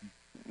of, like,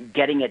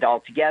 getting it all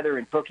together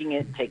and booking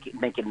it,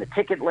 making the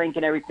ticket link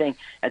and everything.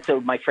 And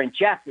so my friend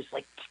Jeff was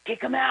like,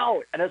 kick him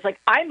out. And I was like,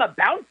 I'm a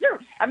bouncer?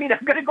 I mean,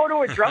 I'm going to go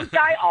to a drunk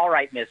guy? All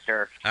right,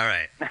 mister. All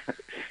right.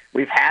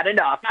 We've had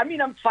enough. I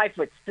mean, I'm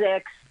 5'6",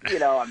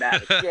 I'm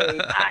out of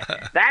shape.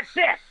 That's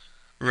it.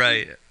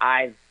 Right.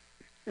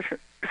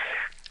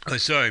 Oh,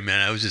 sorry,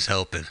 man. I was just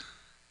helping.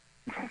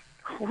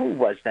 Who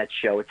was that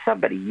show? It's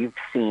somebody you've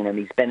seen him.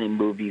 He's been in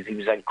movies. He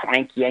was on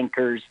Crank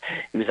Yankers.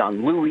 He was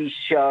on Louie's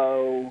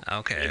show.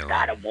 Okay. He's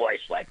got a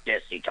voice like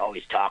this. He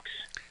always talks.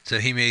 So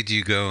he made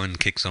you go and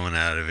kick someone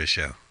out of his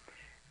show?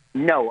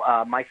 No,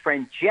 my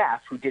friend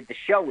Jeff, who did the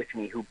show with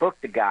me, who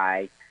booked the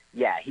guy,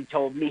 he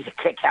told me to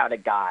kick out a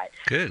guy.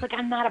 Good. Like,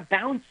 I'm not a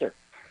bouncer.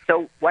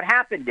 So what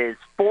happened is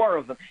 4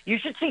 of them. You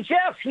should see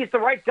Jeff. He's the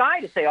right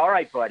guy to say, all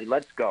right, buddy,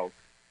 let's go.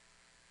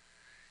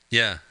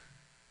 Yeah.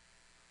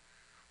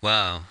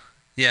 Wow.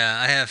 Yeah,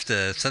 I have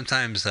to.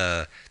 Sometimes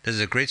there's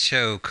a great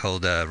show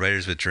called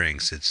Writers with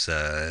Drinks. It's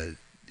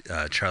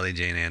Charlie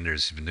Jane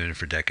Anders, who's been doing it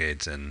for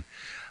decades. And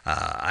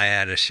I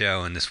had a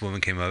show, and this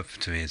woman came up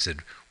to me and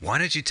said, why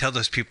don't you tell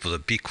those people to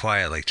be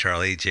quiet like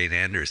Charlie Jane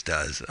Anders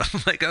does?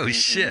 I'm like, oh,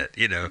 shit,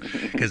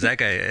 because that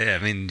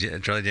guy,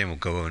 Charlie Jane will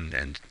go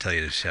and tell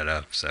you to shut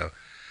up. So,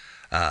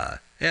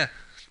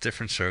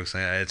 different strokes.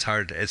 It's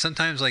hard. It's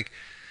sometimes like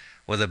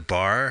with a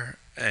bar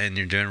and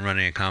you're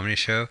running a comedy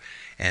show,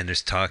 and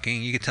there's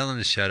talking, you can tell them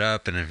to shut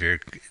up, and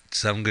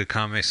some good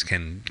comics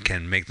can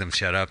make them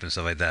shut up and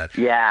stuff like that.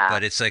 Yeah.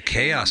 But it's like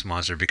chaos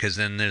monster, because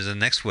then there's a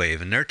next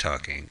wave and they're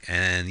talking,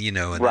 and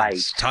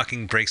right.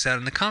 Talking breaks out,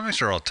 and the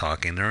comics are all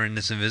talking. They're in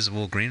this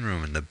invisible green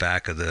room in the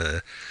back of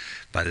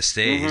by the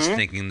stage,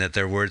 thinking that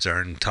their words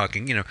aren't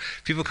talking.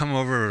 People come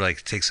over, like,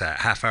 it takes a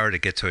half hour to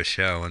get to a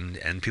show,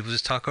 and people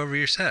just talk over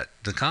your set,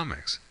 the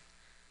comics.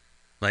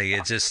 Like,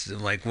 it's just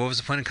like, what was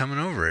the point of coming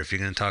over if you're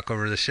going to talk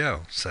over the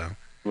show? So.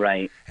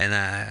 Right. And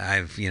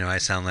I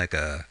sound like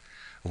a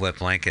wet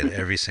blanket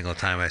every single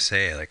time I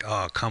say it. Like,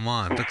 oh, come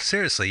on. But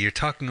seriously, you're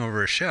talking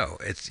over a show.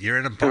 You're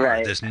in a bar.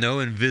 Right. There's no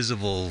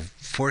invisible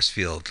force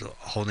field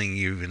holding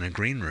you in a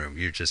green room.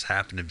 You just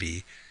happen to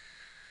be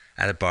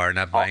at a bar,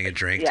 not buying a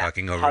drink,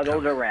 talking over.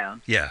 Huddled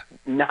around. Yeah.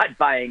 Not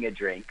buying a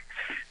drink.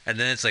 And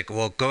then it's like,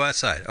 well, go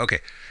outside. Okay.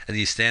 And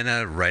you stand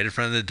out right in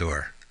front of the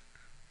door.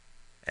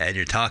 And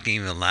you're talking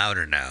even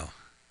louder now.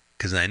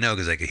 Because I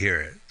could hear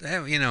it.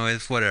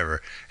 It's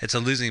whatever. It's a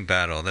losing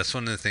battle. That's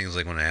one of the things,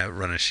 like, when I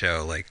run a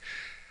show, like,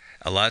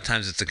 a lot of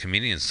times it's the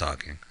comedians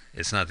talking.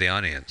 It's not the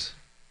audience,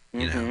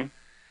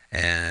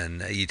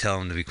 And you tell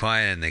them to be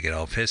quiet, and they get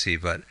all pissy.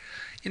 But,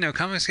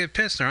 comics get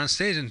pissed. They're on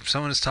stage, and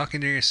someone is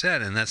talking to your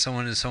set, and that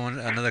someone is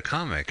another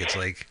comic. It's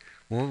like,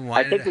 well, why?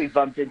 I think we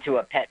bumped into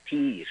a pet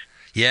peeve.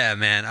 Yeah,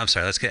 man. I'm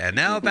sorry. And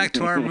now back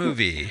to our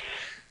movie.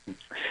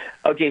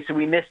 Okay, so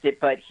we missed it,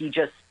 but he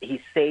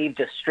saved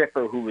a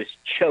stripper who was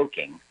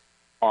choking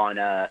on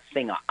a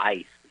thing of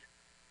ice,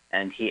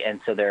 and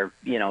so they're,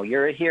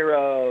 you're a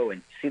hero,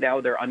 and see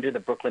how they're under the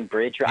Brooklyn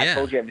Bridge. Yeah. I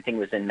told you everything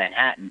was in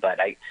Manhattan, but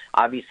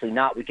obviously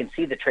not. We can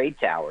see the trade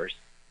towers.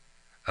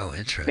 Oh,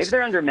 interesting. Maybe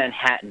they're under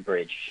Manhattan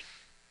Bridge.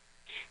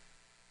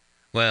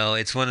 Well,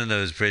 it's one of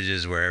those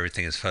bridges where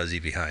everything is fuzzy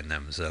behind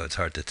them, so it's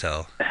hard to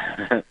tell.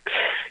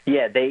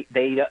 Yeah, they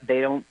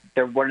don't.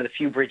 They're one of the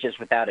few bridges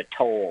without a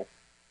toll.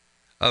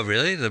 Oh,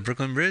 really? The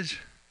Brooklyn Bridge?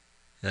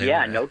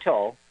 Yeah, no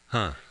toll.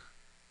 Huh.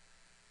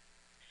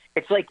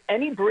 It's like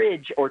any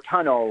bridge or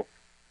tunnel.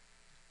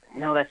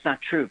 No, that's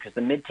not true, because the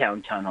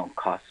Midtown Tunnel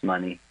costs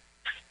money.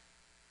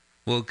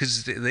 Well,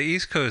 because the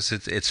East Coast,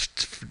 it's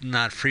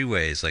not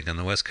freeways like on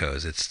the West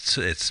Coast. It's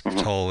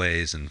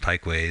tollways and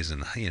pikeways,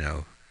 and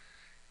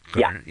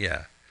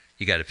yeah.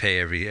 You got to pay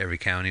every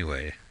county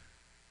way.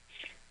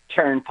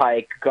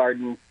 Turnpike,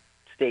 Garden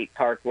State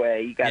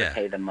Parkway, you got to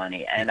pay the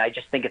money, and I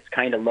just think it's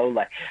kind of low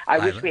life. I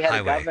wish we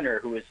had a governor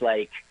who was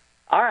like,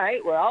 all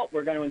right, well,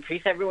 we're going to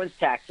increase everyone's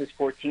taxes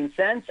 14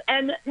 cents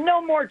and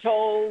no more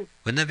tolls.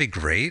 Wouldn't that be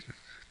great?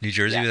 New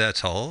Jersey without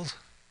tolls?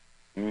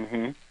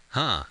 Mm-hmm.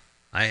 Huh.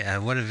 I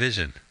what a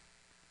vision.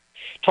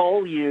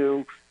 Toll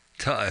you.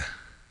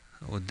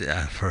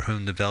 For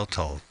whom the bell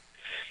tolled.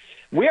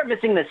 We are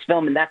missing this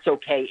film, and that's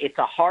okay. It's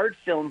a hard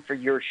film for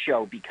your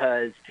show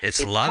because it's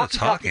a lot of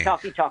talking.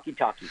 Talky.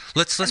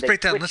 Let's break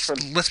down.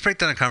 Let's break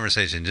down a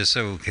conversation just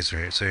so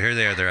here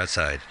they are. They're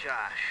outside.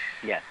 Josh.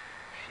 Yes.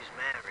 She's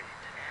married.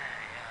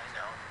 Yeah, I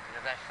know. You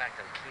know, that fact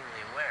I'm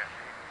keenly aware of.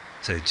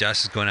 So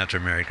Josh is going after a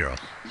married girl.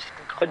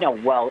 But no,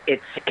 well,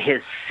 it's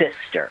his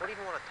sister. What do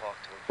you want to talk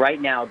to him?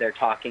 Right now, they're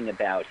talking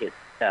about his.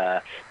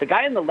 The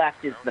guy on the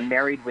left is the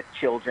married with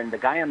children. The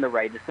guy on the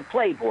right is the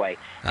playboy.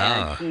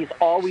 And he's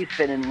always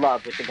been in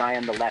love with the guy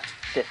on the left's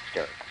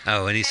sister.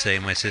 Oh, and he's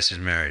saying my sister's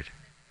married.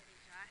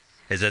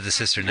 Is that the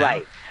sister now?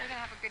 Right.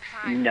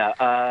 No,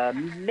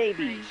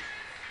 maybe.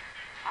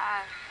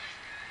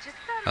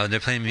 Oh, they're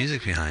playing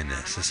music behind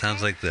this. It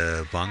sounds like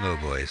the Bongo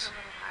Boys.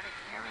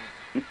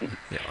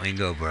 The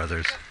Oingo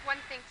Brothers.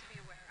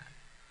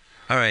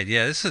 All right,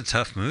 yeah, this is a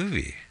tough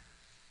movie.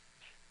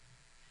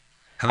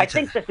 I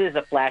think this is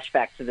a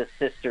flashback to the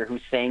sister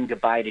who's saying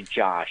goodbye to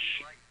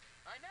Josh.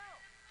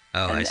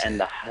 Oh, I see. And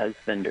the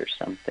husband or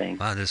something.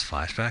 Wow, there's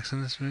flashbacks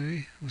in this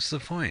movie? What's the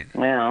point?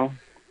 Well,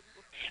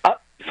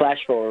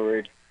 flash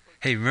forward.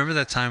 Hey, remember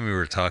that time we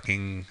were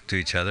talking to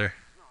each other?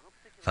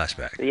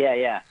 Flashback.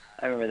 Yeah.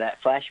 I remember that.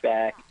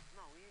 Flashback.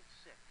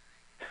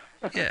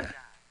 Yeah.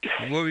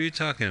 What were you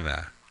talking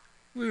about?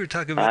 We were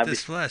talking about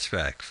this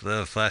flashback.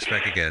 The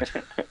flashback again.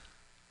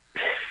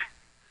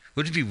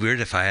 Would it be weird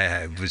if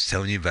I was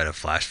telling you about a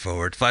flash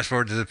forward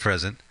to the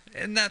present,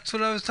 and that's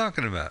what I was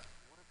talking about?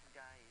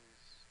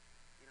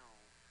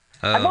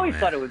 I've always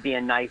thought it would be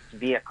a nice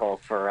vehicle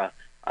for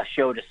a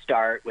show to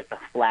start with a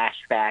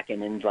flashback,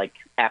 and then like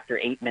after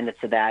 8 minutes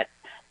of that,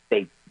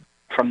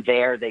 from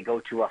there they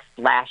go to a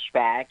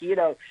flashback,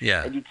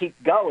 Yeah. And you keep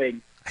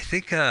going. I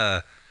think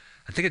a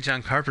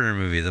John Carpenter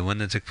movie, the one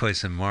that took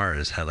place in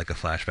Mars, had like a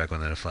flashback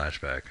within a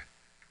flashback.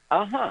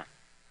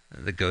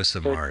 The Ghost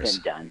of Mars. It's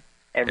been done.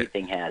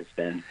 Everything has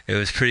been. It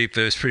was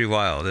pretty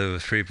wild. It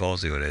was pretty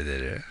ballsy what I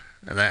did here.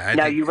 And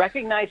now you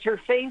recognize her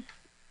face?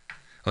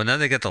 Well, now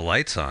they got the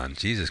lights on.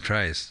 Jesus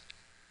Christ.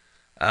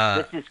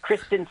 This is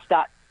Kristen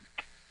Scott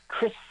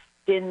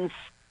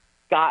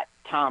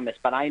Thomas,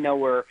 but I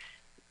know her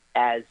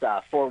as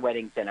 4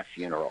 Weddings and a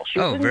Funeral. She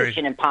was in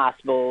Mission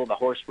Impossible, The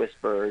Horse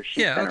Whisperer.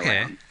 She's been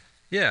around.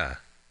 Yeah.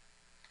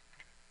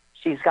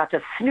 She's got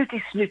a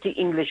snooty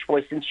English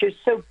voice, and she's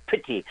so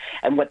pretty.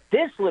 And what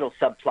this little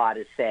subplot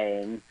is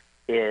saying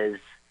is,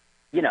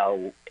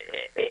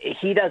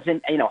 he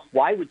doesn't,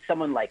 why would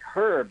someone like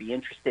her be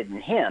interested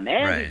in him?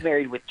 And he's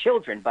married with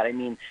children, but I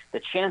mean,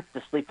 the chance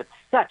to sleep with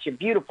such a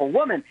beautiful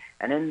woman,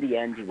 and in the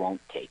end, he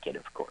won't take it,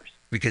 of course.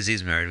 Because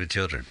he's married with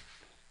children.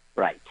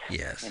 Right.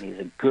 Yes. And he's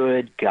a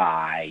good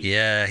guy.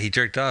 Yeah, he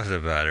jerked off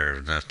about her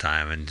enough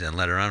time and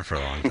let her on for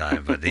a long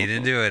time, but he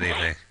didn't do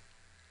anything.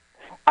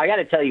 I got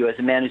to tell you, as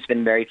a man who's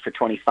been married for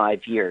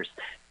 25 years,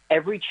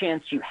 every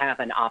chance you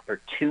have an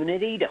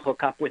opportunity to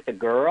hook up with a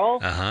girl,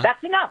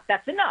 that's enough.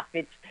 That's enough.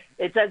 It's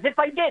as if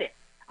I did it.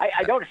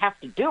 I don't have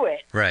to do it.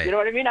 Right. You know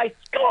what I mean? I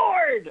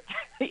scored,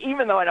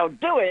 even though I don't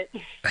do it.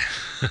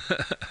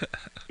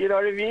 You know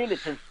what I mean?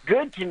 It's as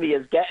good to me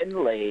as getting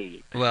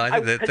laid. Well, I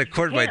think the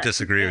court might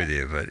disagree with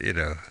you, but,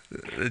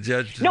 the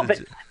judge... No,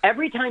 but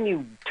every time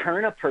you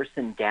turn a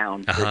person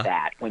down for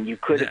that, when you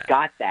could have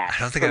got that... I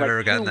don't think I've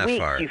ever gotten that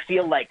far. You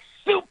feel like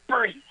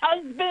super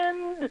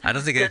husband. I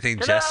don't think anything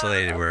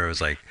gesticulated where it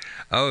was like,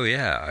 oh,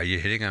 yeah, are you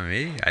hitting on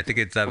me? I think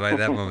it's by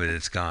that moment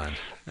it's gone.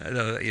 I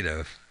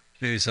don't,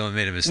 maybe someone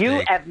made a mistake.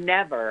 You have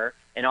never,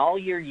 in all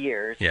your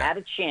years, had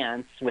a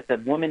chance with a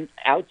woman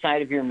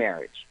outside of your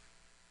marriage.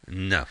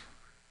 No.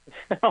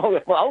 Oh,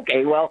 well,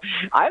 okay. Well,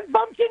 I've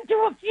bumped into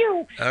a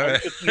few. All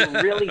right. It's you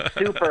really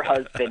super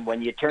husband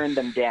when you turn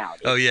them down.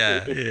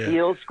 It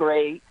feels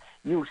great.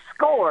 You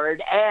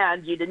scored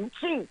and you didn't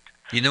cheat.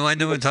 No one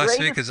talks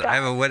to me because I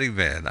have a wedding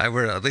band.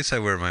 At least I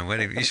wear my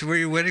wedding. You should wear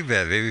your wedding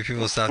band. Maybe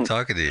people stop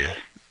talking to you.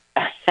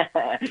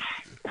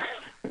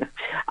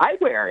 I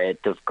wear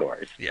it, of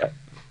course. Yeah.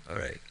 All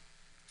right.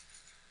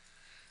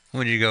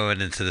 When you're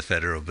going into the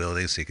federal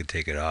building, so you can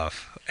take it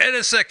off. In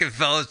a second,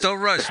 fellas, don't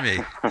rush me.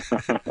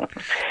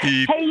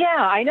 Hey,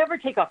 I never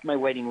take off my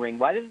wedding ring.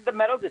 Why does the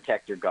metal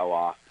detector go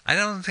off? I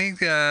don't think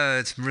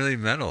it's really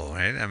metal,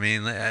 right? I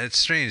mean, it's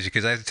strange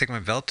because I have to take my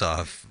belt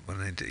off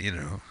when I do,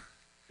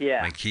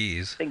 my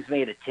keys. Things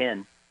made of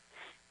tin.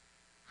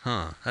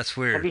 Huh, that's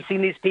weird. Have you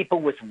seen these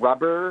people with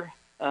rubber?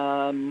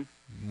 Wedding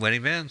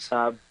bands?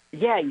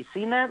 Yeah, you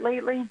seen that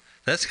lately?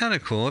 That's kind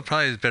of cool. It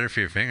probably is better for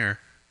your finger.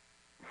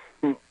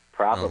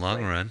 Probably. In the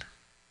long run.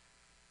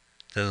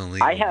 Doesn't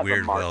leave I have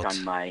weird a mark welts.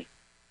 on my,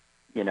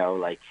 and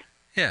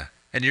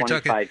you're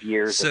 25 talking,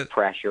 years of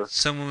pressure.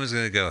 Someone was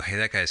going to go, hey,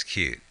 that guy's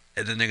cute.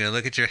 And then they're going to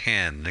look at your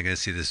hand, and they're going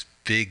to see this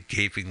big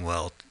gaping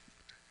welt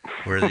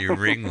where your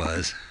ring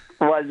was.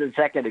 Was a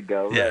second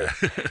ago, yeah.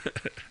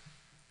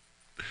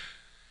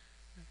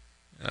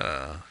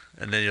 Right.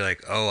 And then you're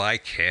like, oh, I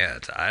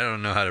can't. I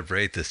don't know how to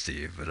break this to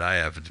you, but I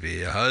happen to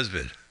be a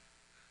husband.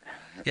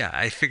 Yeah,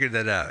 I figured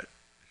that out.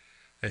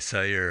 I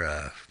saw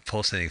your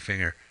pulsating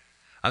finger.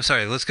 I'm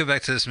sorry. Let's go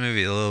back to this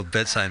movie, A Little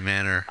Bedside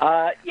Manner.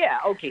 Yeah,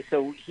 okay,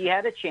 so he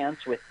had a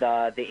chance with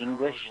the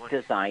English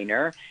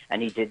designer,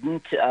 and he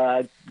didn't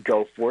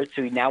go for it,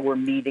 so now we're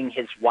meeting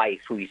his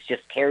wife, who he's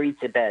just carried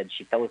to bed.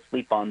 She fell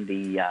asleep on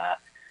the...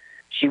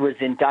 she was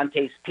in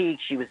Dante's Peak,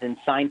 she was in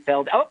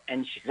Seinfeld. Oh,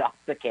 and she's off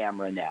the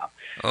camera now.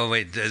 Oh,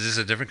 wait, is this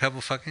a different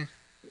couple fucking?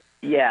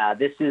 Yeah,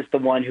 this is the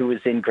one who was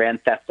in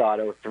Grand Theft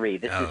Auto 3.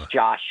 This is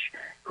Josh,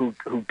 who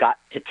got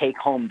to take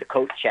home the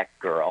coat check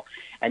girl.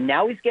 And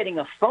now he's getting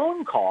a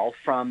phone call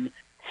from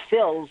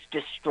Phil's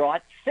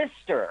distraught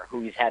sister,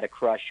 who he's had a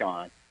crush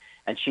on.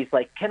 And she's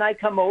like, can I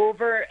come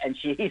over? And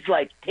he's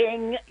like,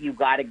 ting, you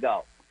got to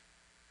go.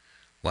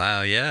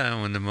 Wow,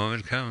 yeah, when the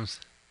moment comes.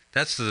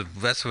 That's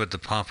what the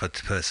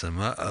pompous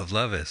of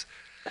love is.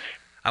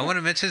 I want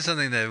to mention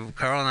something that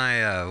Carl and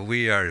I,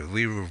 we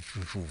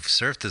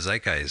surfed the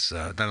zeitgeist.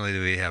 Not only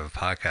do we have a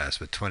podcast,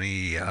 but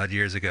 20 odd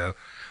years ago,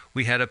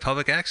 we had a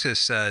public access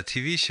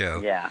TV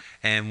show. Yeah,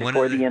 and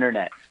before the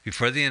internet.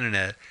 Before the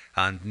internet,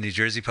 on New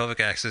Jersey Public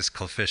Access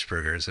called Fish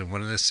Burgers. And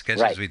one of the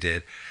sketches we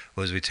did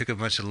was we took a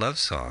bunch of love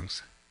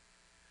songs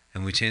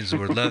and we changed the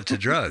word love to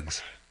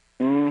drugs.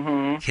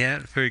 Mm-hmm.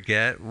 Can't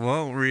forget,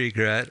 won't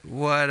regret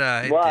what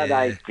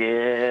I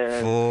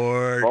did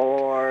for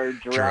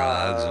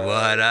drugs.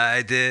 What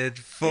I did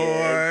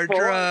for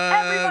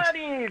drugs.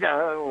 Everybody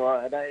know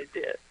what I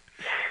did.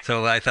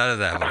 So I thought of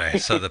that when I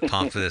saw the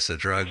pompous of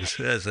drugs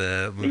as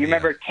a movie. You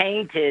remember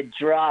Tainted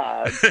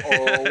Drugs?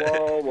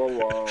 Oh, whoa, whoa,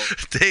 whoa.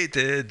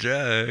 Tainted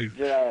Drugs.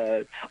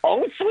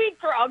 Oh, sweet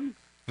drugs.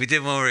 We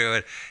did one where we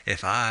went,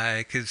 if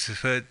I could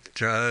put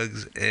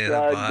drugs in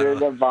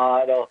a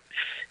bottle.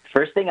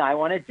 First thing I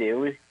want to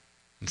do is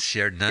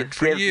share none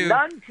for you.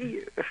 None to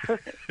you.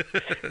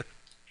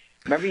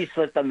 Remember you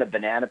slipped on the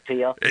banana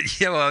peel?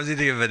 Yeah, well, I was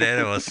eating a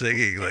banana while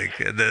singing,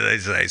 and then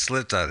I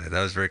slipped on it.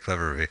 That was very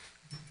clever of me.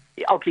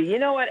 Okay, you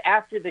know what?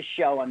 After the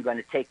show, I'm going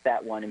to take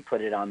that one and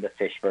put it on the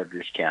Fish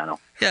Burgers channel.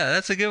 Yeah,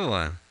 that's a good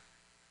one.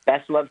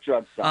 Best love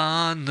drug song.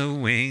 On the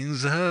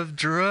wings of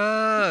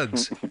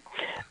drugs.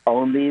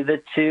 Only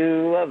the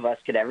two of us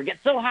could ever get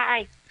so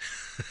high.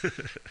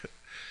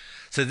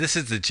 So this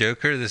is the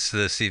Joker. This is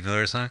the Steve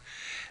Miller song.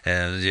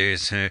 And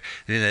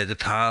the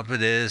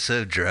pompous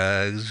of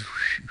drugs.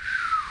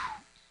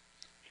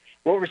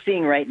 What we're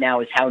seeing right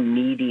now is how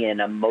needy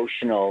and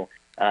emotional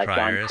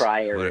John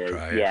Cryer is.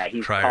 Yeah,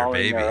 he's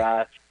calling her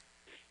up.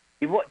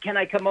 Can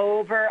I come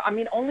over? I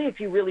mean, only if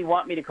you really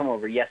want me to come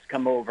over. Yes,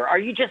 come over. Are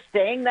you just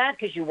saying that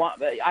because you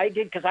want? I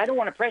did because I don't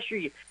want to pressure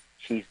you.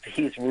 He's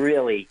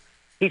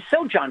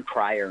so John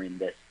Cryer in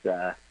this.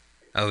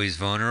 He's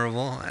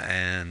vulnerable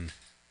and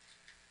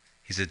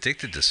he's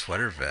addicted to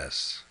sweater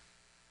vests.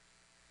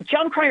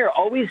 John Cryer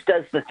always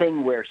does the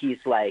thing where he's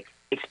like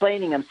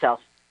explaining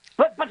himself,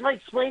 but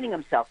explaining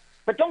himself.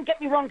 But don't get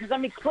me wrong, because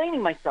I'm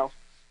explaining myself.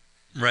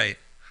 Right.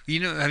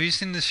 You know, have you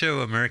seen the show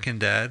American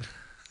Dad,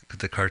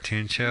 the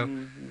cartoon show?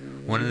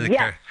 One of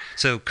the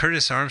so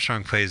Curtis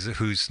Armstrong plays,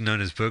 who's known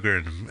as Booger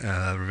in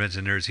Revenge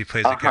of the Nerds. He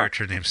plays a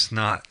character named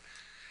Snot,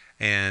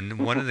 and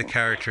one of the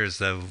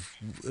characters of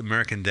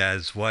American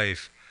Dad's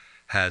wife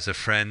has a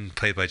friend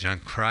played by John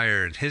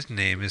Cryer, and his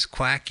name is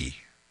Quacky.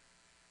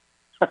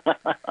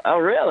 Oh,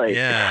 really?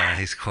 Yeah,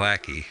 he's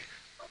Quacky.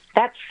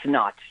 That's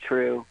not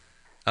true.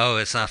 Oh,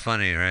 it's not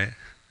funny, right?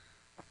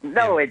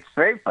 No, it's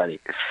very funny.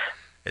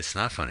 It's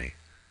not funny.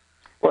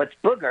 Well, it's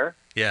Booger.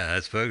 Yeah,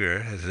 that's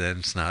Booger. Then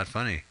it's not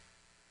funny.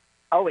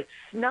 Oh, it's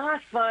not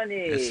funny.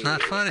 It's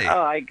not funny.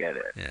 Oh, I get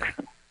it. Yeah.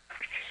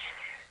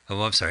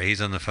 Oh, I'm sorry.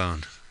 He's on the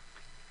phone.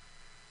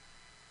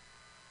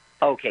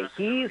 Okay,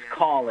 he's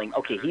calling.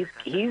 Okay,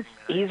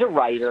 he's a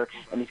writer,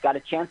 and he's got a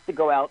chance to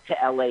go out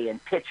to L.A.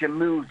 and pitch a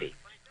movie.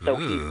 So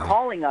he's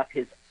calling up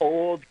his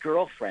old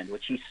girlfriend,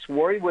 which he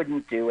swore he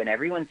wouldn't do, and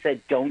everyone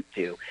said don't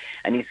do.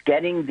 And he's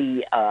getting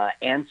the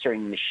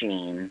answering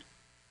machine,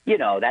 you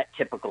know, that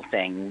typical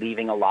thing,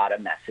 leaving a lot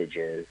of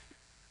messages.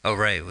 Oh,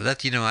 right. Well,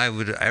 that, I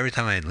would, every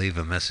time I leave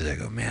a message, I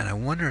go, man, I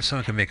wonder if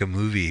someone can make a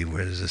movie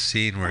where there's a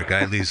scene where a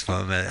guy leaves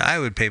phone message. I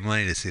would pay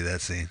money to see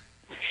that scene.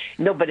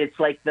 No, but it's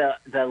like the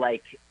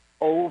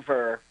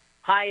over,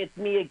 hi, it's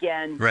me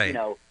again. Right. You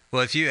know.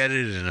 Well, if you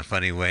edit it in a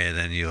funny way,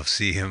 then you'll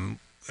see him.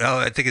 Oh,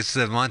 I think it's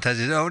the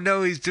montage. Oh,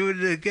 no, he's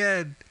doing it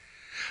again.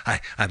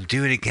 I'm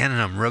doing it again,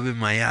 and I'm rubbing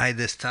my eye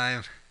this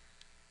time.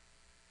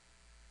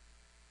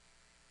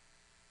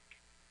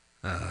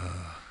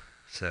 Oh,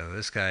 so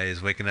this guy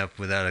is waking up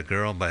without a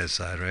girl by his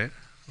side, right?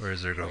 Or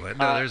is there a girl?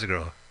 No, there's a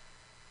girl.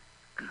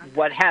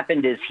 What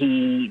happened is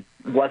he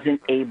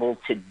wasn't able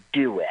to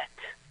do it,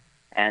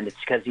 and it's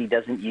because he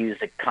doesn't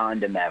use a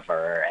condom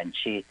ever. And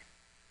she's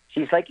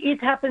like, it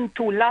happened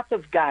to a lot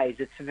of guys.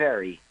 It's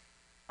very...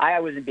 I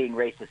wasn't being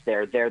racist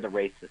there. They're the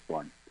racist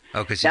one.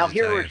 Oh, because now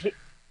here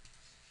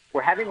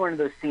we're having one of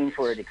those scenes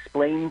where it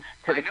explains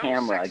to the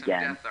camera sex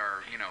again. And death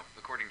are,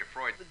 according to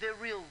Freud, But they're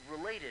real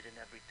related and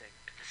everything.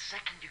 But the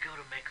second you go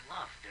to make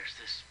love, there's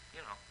this,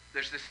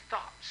 there's this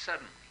thought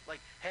suddenly. like,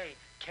 hey,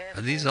 can't...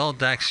 Are these all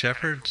Dax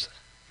Shepherds?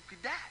 Look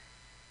at that.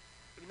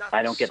 I mean,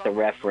 I don't get the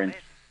reference.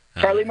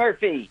 Oh. Charlie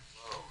Murphy.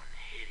 Whoa,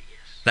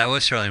 hideous. That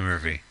was Charlie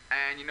Murphy.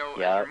 And And you know,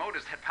 Yeah. as remote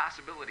as that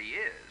possibility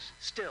is,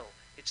 Still,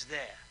 it's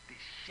there. the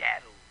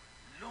shadow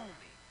looming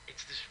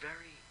It's this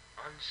very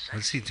unsexy.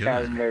 What's he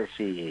Charlie doing?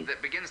 Murphy.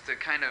 that begins to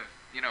kind of,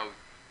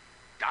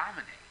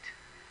 dominate.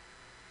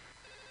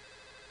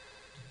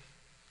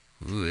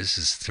 Ooh, this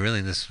is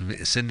thrilling. This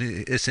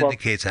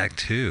indicates Act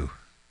 2.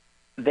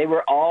 They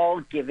were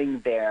all giving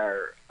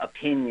their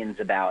opinions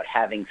about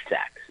having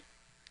sex.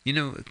 You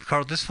know,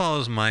 Carl, this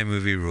follows my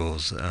movie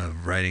rules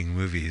of writing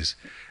movies.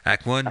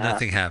 Act 1,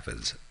 nothing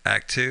happens.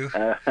 Act 2,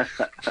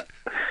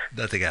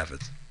 nothing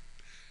happens.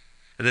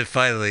 And then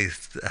finally,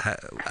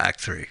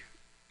 Act 3.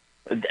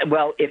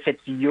 Well, if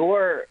it's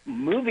your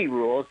movie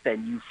rules,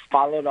 then you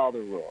followed all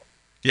the rules.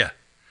 Yeah,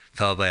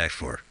 followed by Act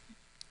 4.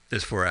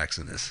 There's 4 acts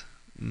in this.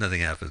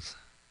 Nothing happens.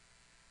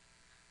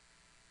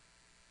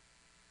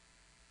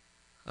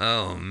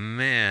 Oh,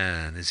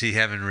 man. Is he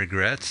having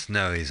regrets?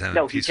 No, he's having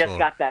No, he peaceful... just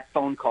got that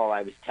phone call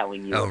I was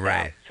telling you about.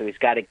 right. So he's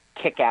got to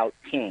kick out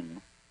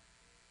King.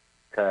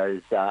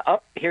 Because,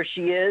 here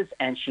she is,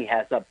 and she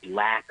has a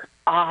black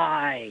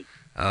eye.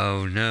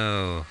 Oh,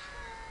 no.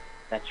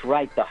 That's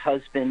right, the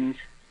husband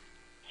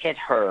hit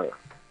her.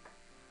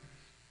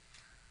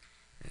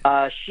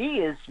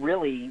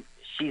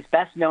 She's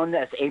best known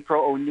as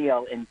April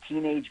O'Neil in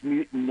Teenage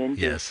Mutant Ninja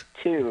Yes.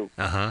 2.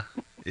 Uh-huh.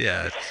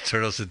 Yeah, it's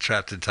Turtles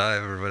Entrapped in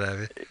Time or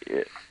whatever.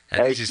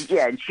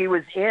 And she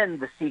was in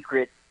The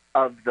Secret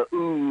of the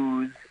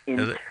Ooze.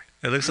 It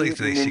looks like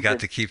she got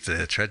to keep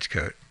the trench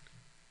coat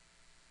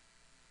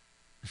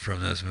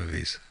from those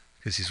movies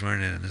because he's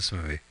wearing it in this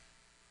movie.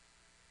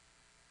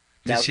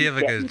 Did she have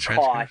like a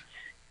trench coat?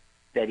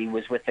 That he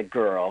was with a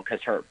girl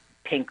because her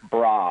pink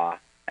bra,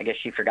 I guess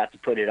she forgot to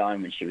put it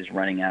on when she was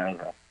running out of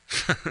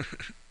the...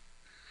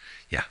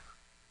 Yeah.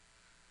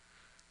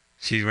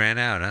 She ran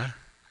out,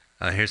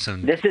 huh? Here's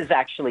some... This is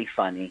actually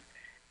funny.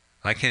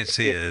 I can't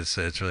see it. It's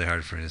really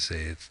hard for me to see.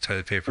 It's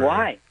toilet paper.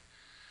 Why?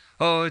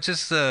 Oh, it's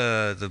just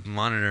the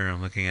monitor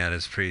I'm looking at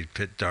is pretty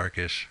bit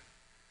darkish.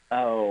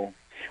 Oh.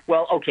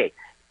 Well, okay.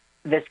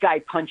 This guy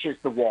punches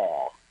the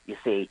wall, you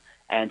see,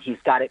 and he's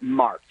got it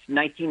marked.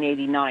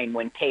 1989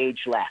 when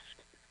Paige left.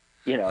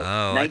 You know,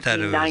 Oh, I thought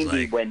it was 1990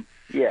 like, when...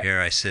 Yeah. Here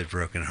I sit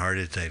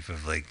broken-hearted type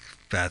of like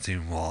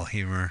bathroom wall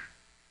humor.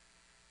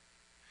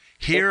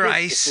 Here I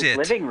It's his sit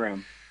living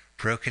room.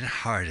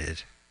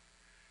 broken-hearted,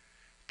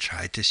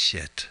 tried to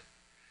shit.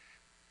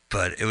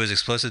 But it was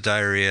explosive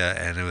diarrhea,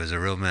 and it was a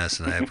real mess,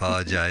 and I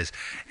apologize.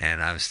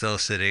 And I'm still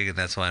sitting, and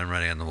that's why I'm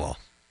running on the wall.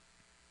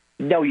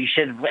 No, you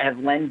should have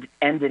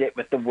ended it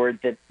with the word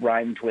that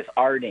rhymed with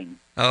arting.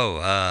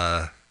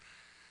 Oh,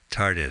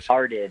 tarded.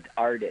 Arted.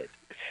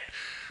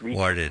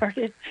 Warded.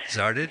 Retarded.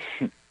 Zarded?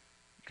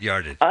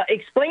 Yarded.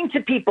 Explain to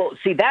people.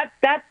 See that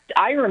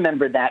I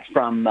remember that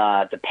from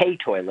the pay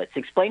toilets.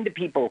 Explain to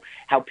people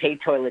how pay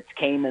toilets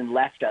came and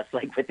left us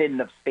like within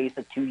the space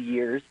of 2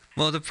 years.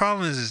 Well, the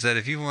problem is that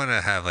if you want to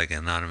have like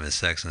anonymous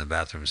sex in the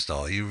bathroom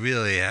stall, you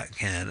really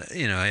can.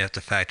 You have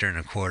to factor in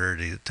a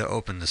quarter to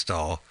open the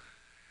stall,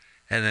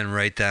 and then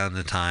write down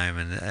the time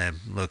and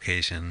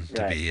location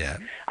to be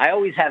at. I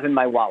always have in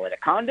my wallet a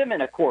condom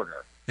and a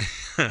quarter.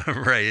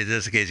 Right,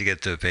 just in case you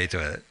get to a pay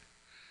toilet.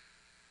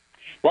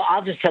 Well,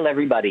 I'll just tell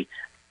everybody.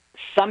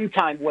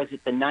 Sometime, was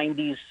it the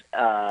 90s?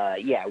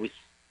 It was.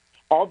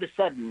 All of a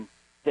sudden,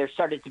 there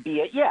started to be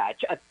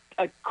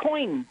a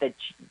coin that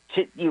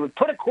you would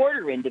put a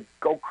quarter in to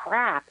go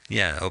crap.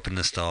 Yeah, open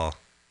the stall.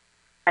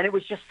 And it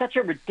was just such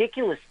a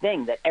ridiculous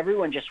thing that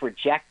everyone just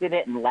rejected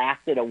it and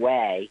laughed it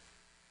away.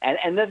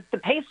 And the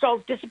pay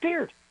stalls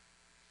disappeared.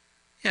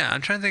 Yeah,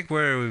 I'm trying to think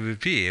where it would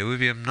be. It would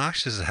be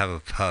obnoxious to have a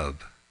pub.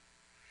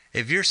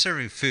 If you're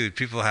serving food,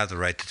 people have the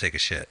right to take a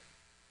shit.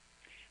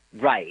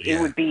 Right. Yeah.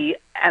 It would be,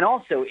 and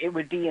also it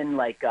would be in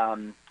like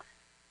Banks?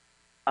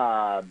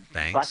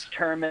 bus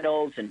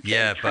terminals and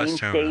Yeah, train bus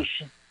terminal.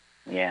 stations.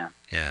 Yeah.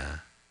 Yeah.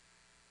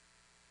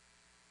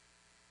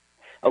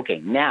 Okay,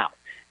 now,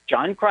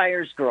 John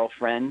Cryer's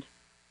girlfriend,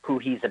 who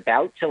he's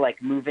about to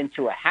like move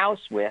into a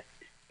house with,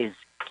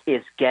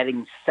 is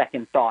getting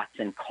second thoughts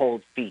and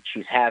cold feet.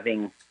 She's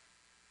having,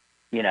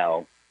 she's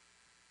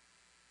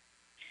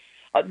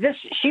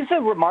a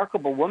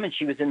remarkable woman.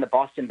 She was in the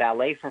Boston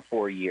Ballet for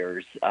 4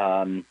 years.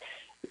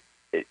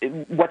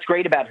 What's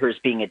great about her is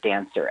being a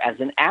dancer.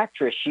 As an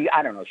actress, she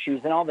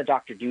was in all the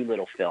Dr.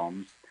 Dolittle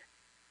films.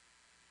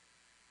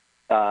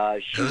 There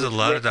was a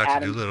lot of Dr.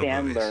 Adam Dolittle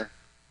Sandler. movies.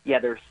 Yeah,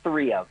 there's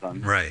 3 of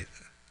them. Right.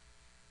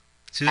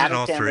 She's Adam in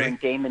all Sandler 3? and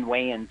Damon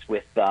Wayans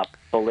with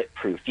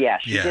Bulletproof. Yeah,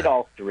 she Yeah. did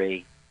all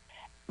 3.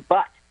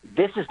 But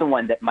this is the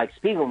one that Mike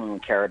Spiegelman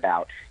would care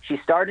about. She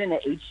starred in an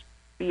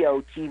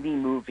HBO TV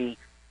movie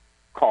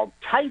called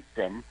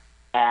Tyson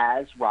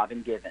as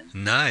Robin Givens.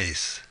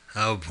 Nice.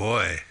 Oh,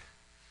 boy.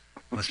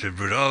 Must be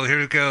brutal. Oh, here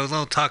we go. A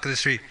little talk of the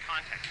street.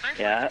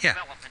 Yeah. Yeah.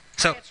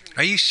 So,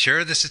 are you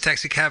sure this is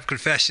Taxi Cab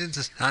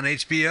Confessions on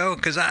HBO?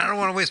 Because I don't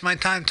want to waste my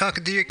time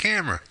talking to your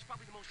camera.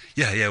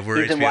 Yeah,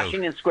 we're He's in HBO.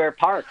 Washington Square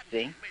Park,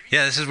 see?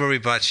 Yeah, this is where we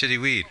bought shitty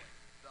weed.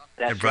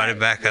 That's I brought right. it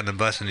back on the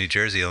bus in New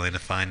Jersey only to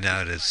find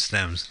out it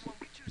stems.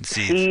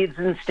 Seeds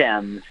and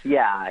stems.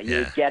 Yeah, you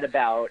Yeah. get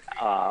about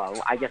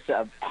I guess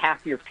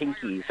half your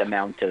pinky's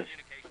amount of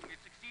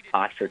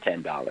pot for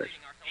 $10.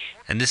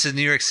 And this is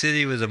New York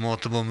City with the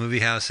multiple movie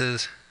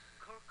houses?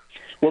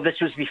 Well, this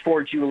was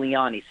before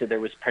Giuliani, so there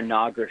was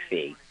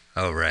pornography.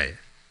 Oh, right.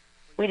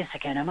 Wait a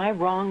second, am I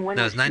wrong? When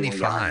No, was it's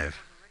 95. Giuliani?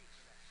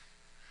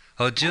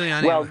 Oh,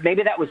 Giuliani. Well,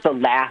 maybe that was the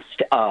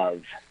last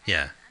of.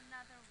 Yeah.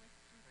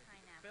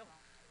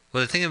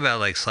 Well, the thing about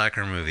like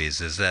slacker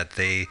movies is that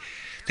these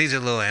are a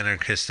little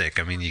anarchistic.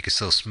 I mean, you can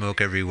still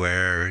smoke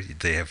everywhere.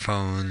 They have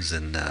phones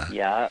and.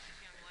 Yeah.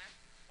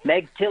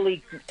 Meg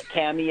Tilly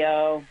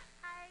cameo.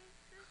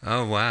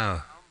 Oh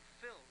wow.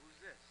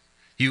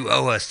 You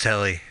owe us,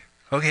 Telly.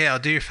 Okay, I'll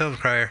do your film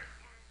crier.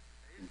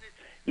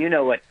 You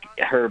know what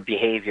her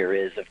behavior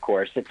is, of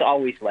course. It's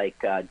always like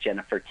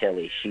Jennifer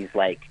Tilly. She's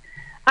like,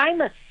 I'm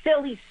a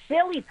silly,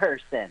 silly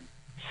person.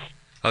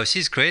 Oh,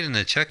 she's great in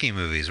the Chucky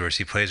movies where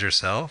she plays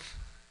herself,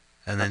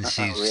 and then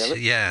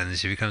Really? yeah, and then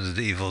she becomes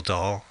the evil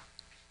doll.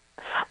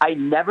 I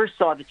never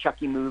saw the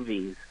Chucky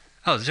movies.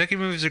 Oh, the Chucky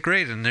movies are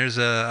great, and there's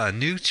a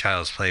new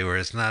Child's Play where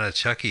it's not a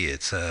Chucky,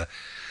 it's a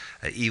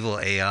evil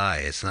AI.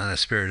 It's not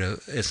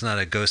it's not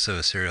a ghost of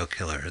a serial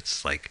killer.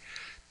 It's like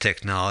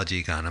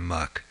technology gone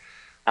amok.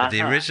 But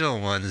the original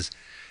ones,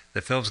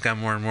 the films got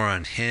more and more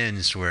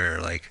unhinged, where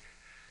like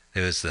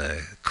there was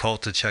the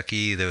cult of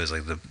Chucky, there was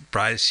like the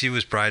bride. She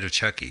was Bride of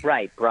Chucky,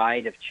 Right,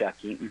 Bride of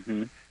Chucky.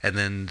 Mm-hmm. and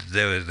then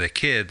there was the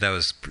kid that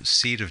was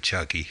Seed of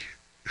Chucky.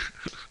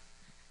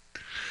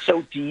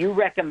 So do you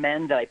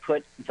recommend that I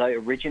put the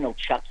original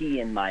Chucky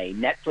in my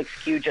Netflix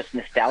queue just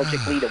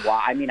nostalgically to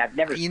watch? I mean, I've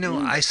never You know,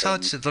 seen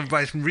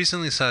I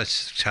recently saw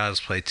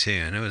Child's Play 2,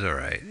 and it was all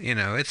right. You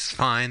know, it's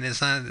fine. It's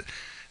not.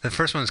 The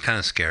first one's kind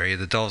of scary.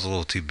 The doll's a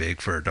little too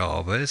big for a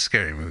doll, but it's a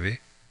scary movie.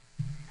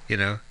 You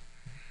know.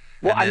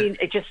 Well, And I then- mean,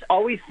 it just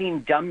always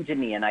seemed dumb to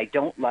me, and I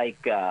don't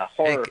like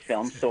horror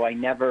films, so I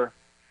never...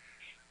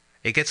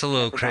 It gets a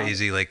little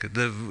crazy. Like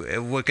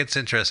what gets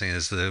interesting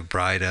is the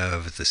bride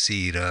of, the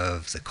seed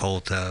of, the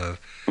cult of,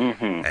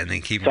 Mm-hmm. and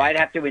then keep. So I'd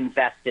have to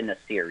invest in a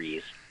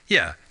series.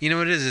 Yeah, you know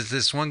what it is? Is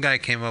this one guy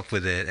came up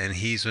with it, and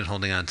he's been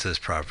holding on to this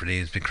property.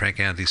 He's been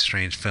cranking out these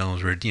strange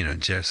films where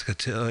Jessica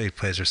Tilly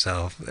plays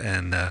herself,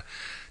 and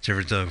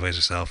Jennifer Tilly plays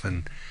herself,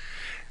 and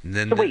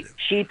then So wait,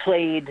 she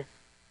played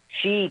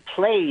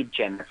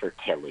Jennifer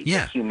Tilly,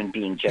 Yeah. the human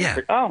being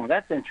Jennifer. Yeah. Oh,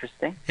 that's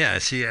interesting. yeah,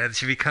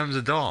 she becomes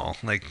a doll.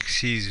 Like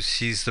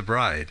she's the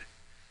bride.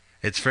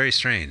 It's very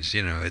strange.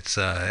 You know, it's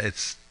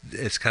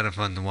kind of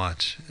fun to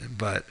watch,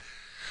 but.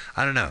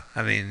 I don't know.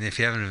 I mean, if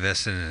you haven't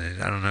invested in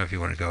it, I don't know if you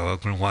want to go. I'm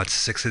going to watch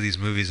 6 of these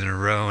movies in a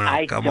row, and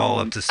I'm all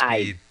up to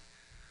speed.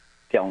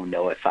 Don't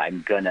know if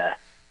I'm gonna.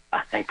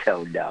 I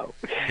don't know.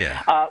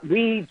 Yeah.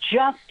 We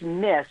just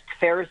missed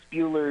Ferris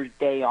Bueller's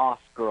Day Off,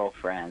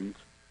 girlfriend.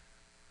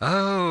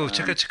 Oh,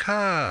 chicka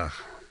chicka.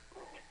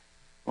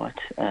 What?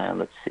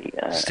 Let's see.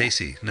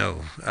 Stacy,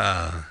 no.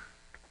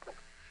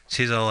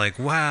 She's all like,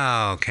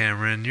 wow,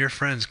 Cameron, your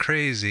friend's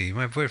crazy.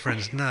 My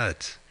boyfriend's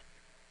nuts.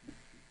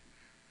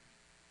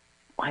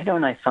 Why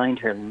don't I find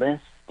her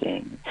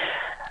listing?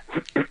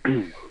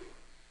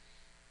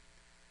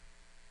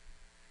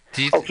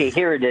 Okay,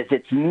 here it is.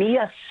 It's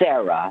Mia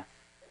Sarah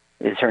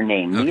is her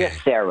name. Okay. Mia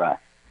Sarah.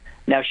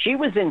 Now, she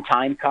was in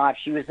Time Cop.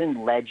 She was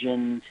in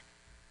Legend.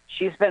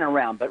 She's been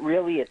around, but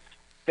really it's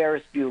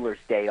Ferris Bueller's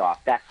Day Off.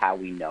 That's how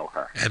we know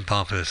her. And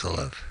Pompous of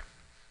Love.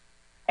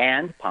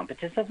 And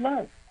Pompatus of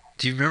Love.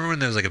 Do you remember when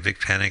there was like a big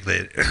panic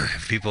that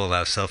people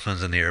allowed cell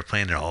phones on the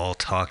airplane and all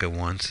talk at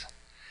once?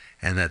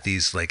 And that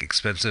these like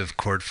expensive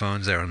cord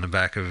phones that are on the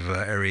back of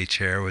every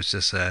chair was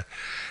just a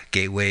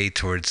gateway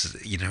towards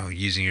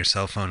using your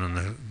cell phone on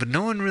the. But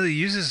no one really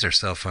uses their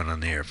cell phone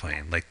on the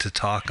airplane, like to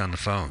talk on the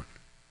phone.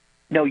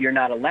 No, you're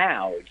not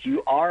allowed.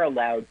 You are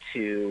allowed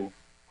to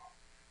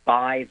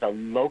buy the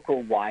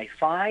local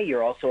Wi-Fi.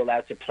 You're also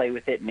allowed to play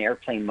with it in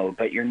airplane mode,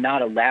 but you're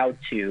not allowed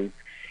to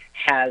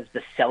have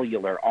the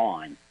cellular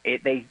on.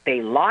 They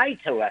lie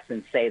to us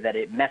and say that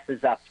it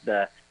messes up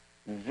the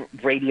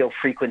radio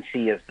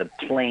frequency of the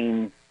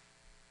plane.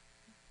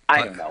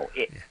 I don't know.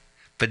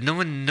 But no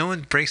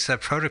one breaks that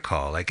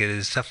protocol. Like, it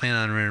is definitely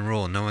an unwritten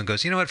rule. No one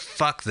goes, you know what,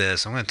 fuck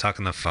this. I'm going to talk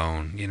on the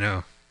phone,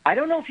 I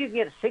don't know if you can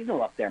get a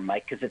signal up there,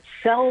 Mike, because it's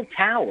cell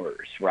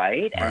towers,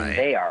 right? And Right.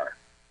 they are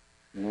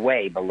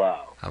way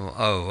below.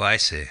 Oh, I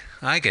see.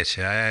 I get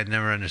you. I had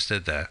never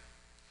understood that.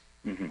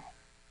 Mm-hmm.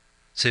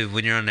 So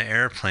when you're on the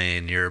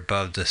airplane, you're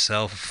above the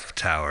cell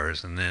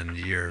towers, and then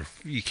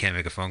you can't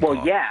make a phone call.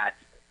 Well, yeah.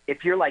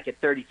 If you're like at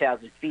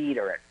 30,000 feet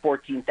or at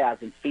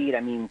 14,000 feet,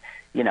 I mean,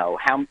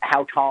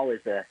 how tall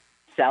is a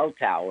cell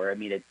tower? I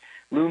mean, it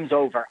looms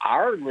over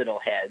our little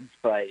heads,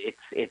 but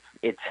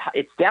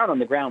it's down on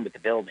the ground with the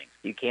buildings.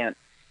 You can't.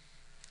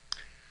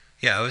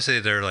 Yeah, I would say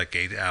they're like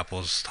 8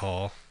 apples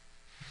tall.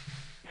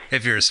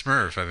 If you're a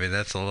Smurf, I mean,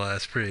 that's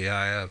pretty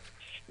high up.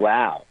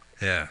 Wow.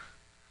 Yeah.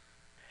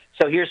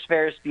 So here's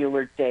Ferris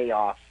Bueller's Day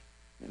Off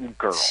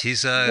girl.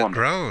 She's woman.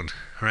 grown,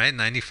 right?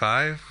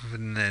 95,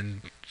 and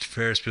then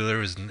Ferris Bueller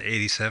was in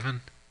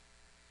 87.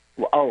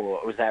 Oh,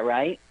 was that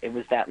right? It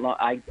was that long.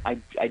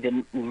 I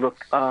didn't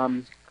look.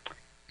 No,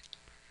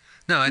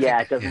 I Yeah,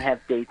 think it doesn't have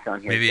dates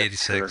on here. maybe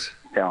just for 86.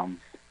 films.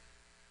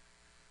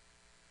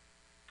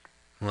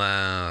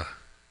 Wow.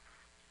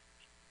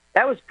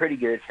 That was a pretty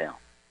good film.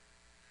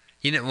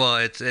 You know, well,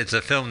 it's a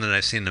film that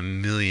I've seen a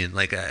million.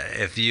 Like,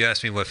 if you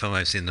ask me what film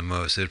I've seen the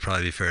most, it'd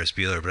probably be Ferris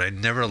Bueller. But I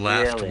never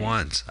laughed Really?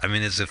 once. I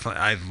mean, it's a fun.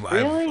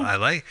 Really? I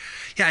like.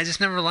 Yeah, I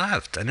just never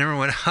laughed. I never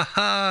went. Ha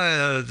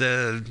ha.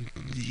 The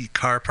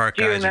car park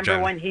Do you guys are remember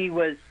driving.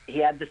 when he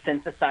had the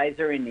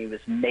synthesizer and he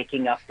was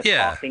making up the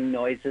Yeah. coughing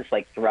noises,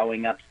 like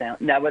throwing up sound?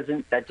 That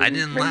didn't I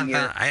didn't bring laugh.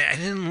 your- I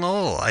didn't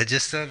lol. I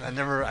just I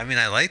never. I mean,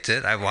 I liked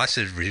it. I watched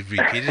it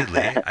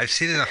repeatedly. I've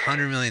seen it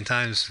 100 million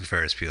times.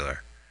 Ferris Bueller.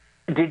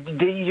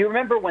 Did you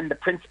remember when the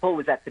principal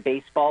was at the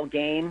baseball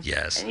game?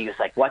 Yes. And he was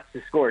like, "What's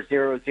the score?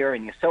 0-0."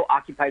 And you're so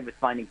occupied with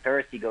finding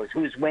Ferris, he goes,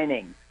 "Who's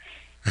winning?"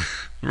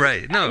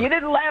 Right. No. You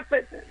didn't laugh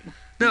at.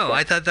 No.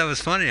 I thought that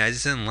was funny. I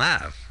just didn't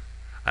laugh.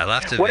 I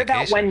laughed at What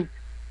vacation. about when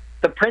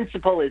the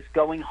principal is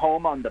going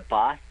home on the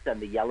bus,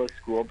 on the yellow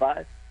school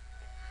bus?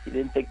 You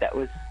didn't think that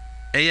was...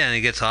 Yeah, and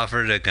he gets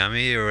offered a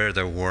gummy or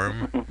the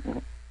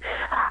worm.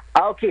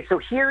 Okay, so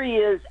here he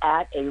is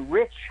at a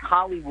rich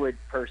Hollywood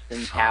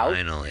person's house.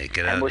 Finally,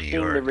 get out And of we're New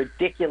seeing the York.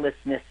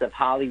 ridiculousness of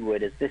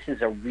Hollywood as this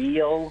is a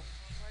real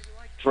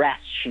dress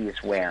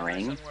she's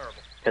wearing,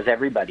 because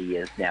everybody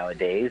is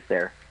nowadays.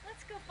 They're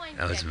Let's go find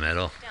That was Dick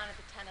metal. down at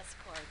the tennis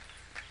court.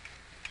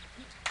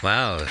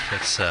 Wow,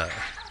 that's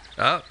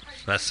oh,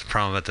 that's the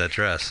problem with that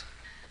dress.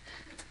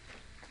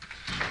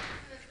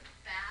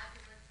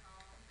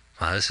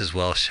 Wow, this is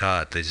well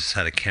shot. They just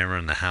had a camera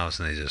in the house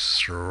and they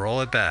just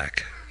roll it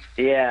back.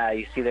 yeah,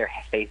 you see their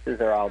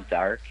faces are all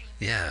dark.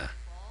 Yeah.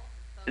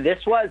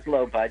 This was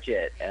low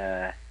budget.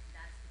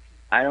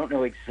 I don't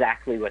know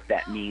exactly what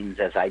that means,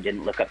 as I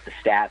didn't look up the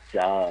stats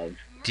of.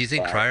 Do you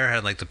think Wow. Pryor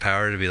had like the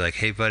power to be like,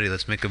 "Hey, buddy,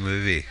 let's make a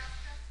movie"?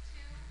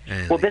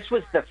 And Well, this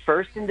was the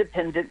first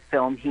independent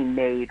film he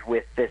made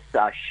with this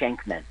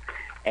Shankman,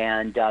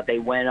 and they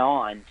went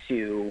on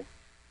to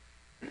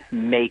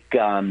make.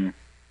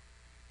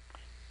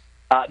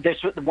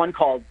 There's one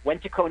called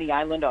 "Went to Coney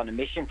Island on a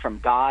Mission from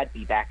God,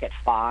 Be Back at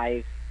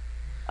 5."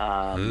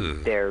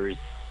 Ooh. There's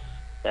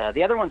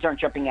the other ones aren't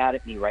jumping out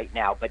at me right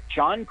now, but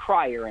John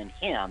Cryer and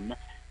him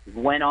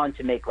went on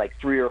to make like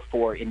 3 or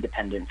 4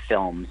 independent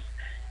films,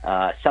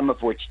 some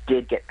of which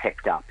did get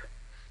picked up.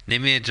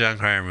 Name me a John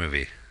Cryer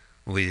movie.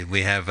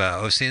 We have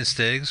O.C. and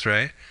Stiggs,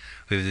 right?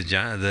 We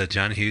have the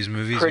John Hughes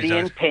movies. Pretty we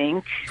in talked-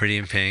 Pink. Pretty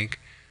in Pink.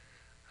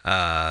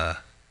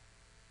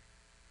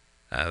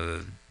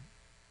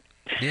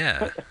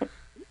 Yeah.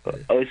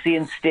 O.C.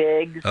 and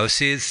Stiggs.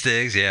 O.C. and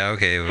Stiggs. Yeah,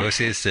 okay.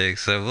 O.C. and Stiggs.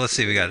 So let's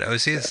see. We got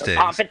O.C. and Stiggs.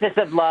 Pompous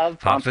of Love.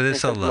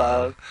 Pompous of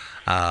Love.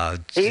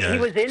 He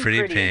was in Pretty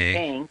in Pretty in Pink.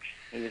 Pink.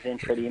 He was in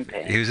Pretty in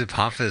Pink. He was in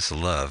Pompous of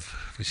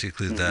Love. We should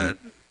include that.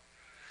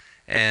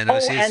 And Oh,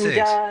 O.C. and and Stiggs.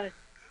 yeah,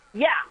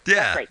 Yeah.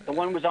 that's right. The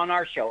one was on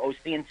our show,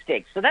 O.C. and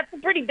Stiggs. So that's a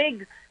pretty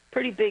big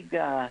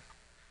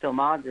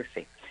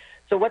filmography.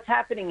 So what's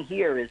happening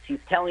here is he's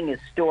telling his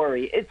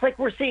story. It's like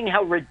we're seeing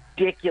how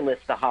ridiculous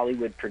the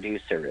Hollywood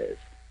producer is.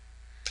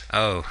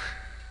 Oh.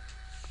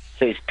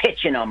 So he's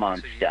pitching them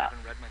on stuff.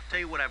 Tell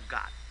you what I've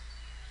got.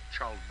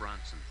 Charles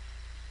Bronson.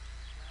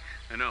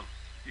 I know.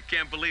 You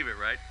can't believe it,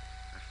 right?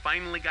 I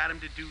finally got him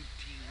to do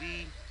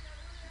TV,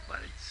 but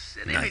it's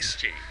an Nice. image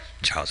change.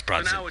 Charles So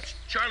Bronson. now it's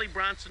Charlie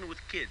Bronson with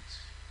kids.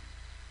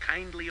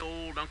 Kindly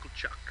old Uncle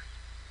Chuck.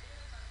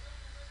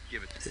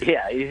 Give it to me.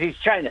 Yeah, he's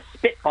trying to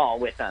spitball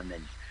with them.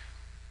 And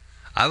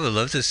I would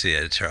love to see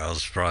a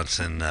Charles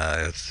Bronson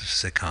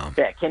sitcom.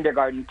 yeah,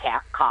 kindergarten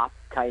cop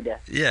kind of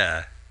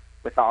Yeah.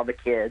 with all the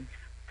kids.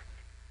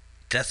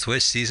 Death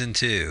Wish Season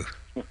 2.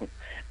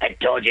 I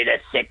told you to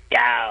sit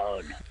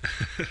down.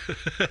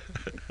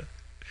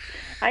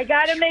 I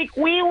gotta make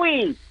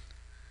wee-wee.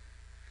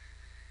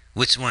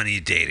 Which one are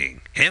you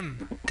dating?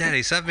 Him?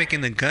 Daddy, stop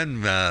making the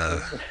gun Yeah,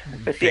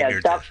 finger.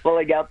 stop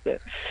pulling out the...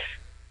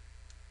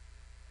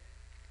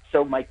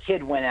 So my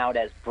kid went out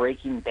as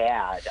Breaking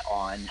Bad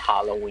on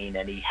Halloween,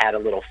 and he had a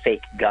little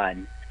fake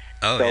gun.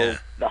 Oh, so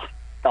yeah.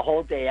 the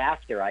whole day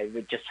after, I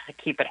would just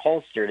keep it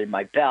holstered in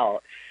my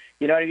belt.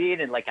 You know what I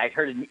mean? And like I'd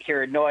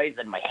hear a noise,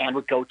 and my hand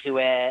would go to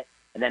it,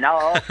 and then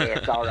okay,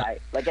 it's all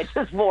right. Like I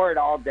just wore it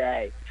all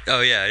day.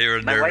 Oh, yeah, you were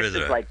a My wife nervous.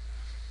 was like,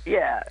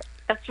 "Yeah,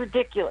 that's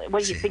ridiculous.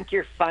 What, you See, think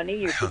you're funny?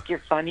 You think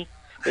you're funny?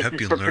 This hope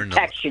is you for learned a-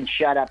 protection.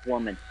 Shut up,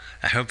 woman."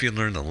 I hope you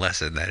learned the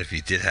lesson that if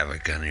you did have a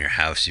gun in your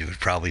house, you would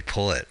probably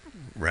pull it,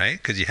 right?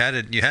 Because you had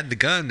it. You had the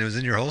gun. It was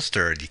in your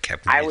holster, and you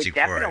kept I reaching would for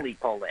it. definitely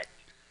pull it.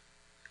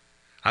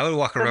 I would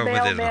walk The around with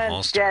it in a mailman's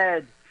holster.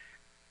 dead.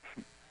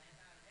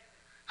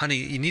 Honey,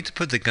 you need to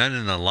put the gun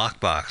in a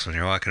lockbox when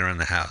you're walking around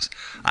the house.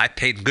 I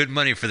paid good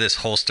money for this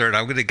holster, and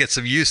I'm going to get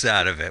some use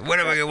out of it.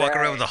 When am I going to walk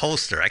around with a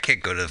holster? I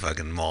can't go to the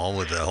fucking mall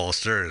with a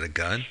holster and a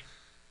gun.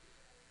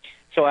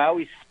 So I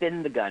always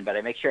spin the gun, but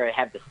I make sure I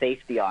have the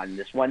safety on.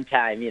 This one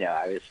time,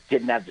 I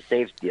didn't have the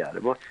safety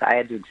on. I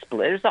had to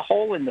explain. There's a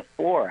hole in the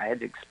floor. I had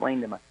to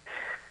explain to my.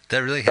 That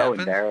really So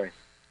happened? embarrassed.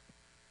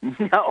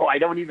 No, I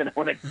don't even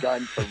own a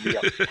gun for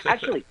real.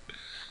 Actually,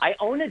 I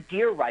own a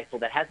deer rifle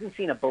that hasn't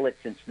seen a bullet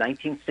since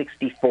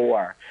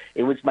 1964.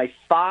 It was my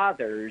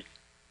father's.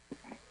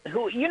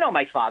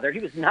 My father. He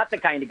was not the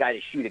kind of guy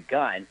to shoot a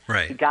gun.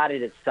 Right. He got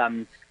it at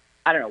some,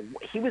 I don't know.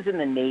 He was in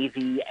the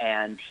Navy,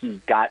 and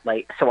he got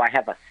so I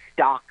have a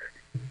stock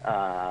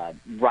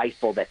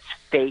rifle that's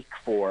fake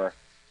for,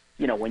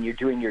 when you're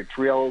doing your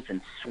drills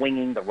and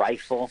swinging the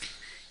rifle.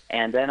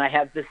 And then I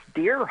have this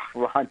deer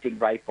hunting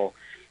rifle.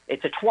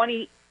 It's a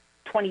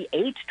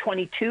 28,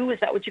 22, is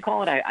that what you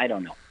call it? I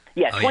don't know.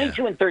 Yeah,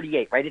 22 and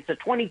 38, right? It's a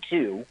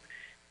 22.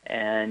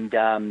 And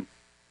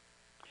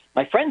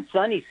my friend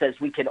Sonny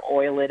says we could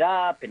oil it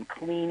up and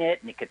clean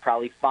it, and it could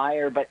probably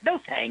fire, but no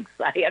thanks.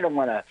 I don't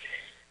want to.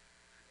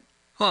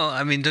 Well,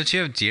 I mean, don't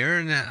you have deer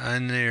in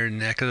your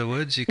neck of the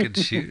woods you could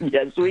shoot?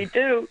 Yes, we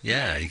do.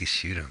 Yeah, you could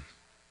shoot them.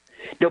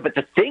 No, but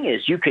the thing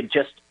is, you could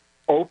just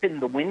open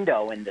the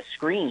window and the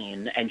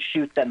screen and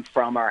shoot them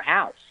from our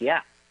house,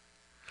 yeah.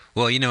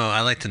 Well,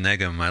 I like to neg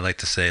them. I like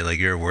to say,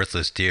 you're a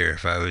worthless deer.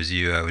 If I was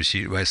you, I would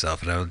shoot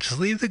myself, and I would just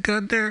leave the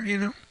gun there,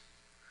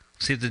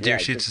 See if the deer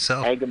shoots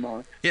itself. Egg them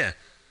on. Yeah.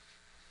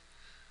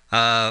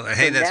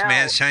 Hey, that's now,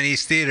 Man's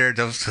Chinese Theater.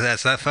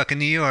 That's not fucking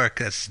New York.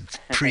 That's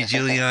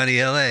pre-Giuliani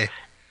L.A.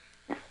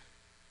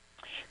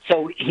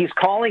 So he's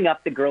calling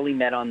up the girl he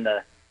met on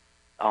the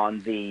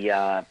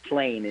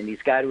plane, and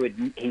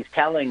he's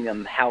telling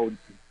them how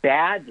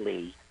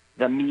badly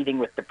the meeting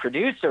with the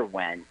producer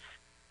went,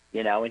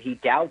 and he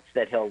doubts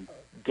that he'll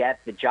get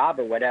the job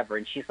or whatever.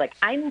 And she's like,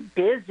 "I'm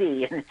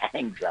busy," and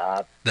hangs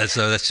up. That's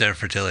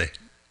Jennifer Tilly.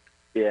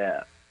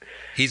 Yeah.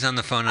 He's on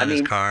the phone on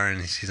his car,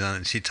 and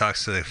she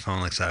talks to the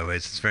phone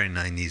sideways. It's a very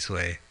 90s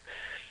way.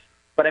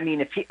 But I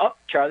mean,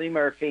 Charlie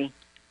Murphy.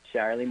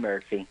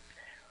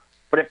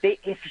 But if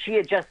he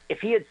had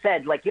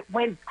said, it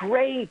went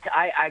great,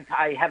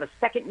 I have a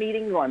second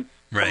meeting on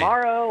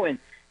tomorrow, and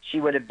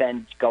she would have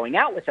been going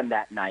out with him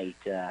that night.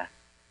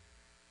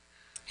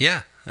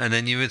 Yeah, and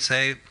then you would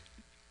say,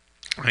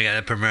 I got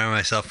to prepare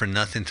myself for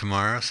nothing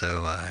tomorrow,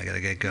 so I got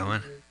to get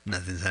going.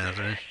 Nothing's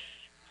happening.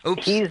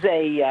 Oops. He's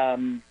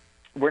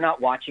we're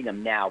not watching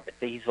him now, but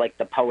he's like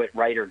the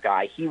poet-writer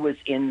guy. He was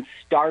in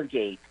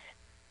Stargate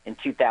in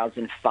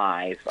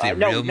 2005.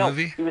 Real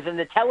movie? He was in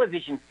the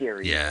television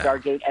series,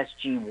 Stargate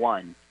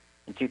SG-1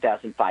 in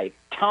 2005.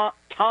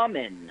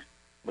 Tommen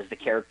was the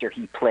character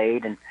he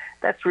played, and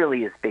that's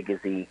really as big as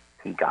he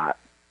got.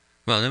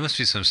 Well, there must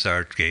be some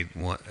Stargate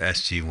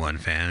SG-1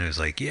 fan who's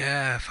like,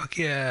 yeah, fuck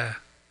yeah.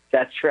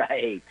 That's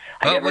right.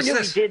 I never knew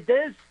he did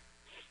this.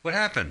 What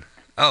happened?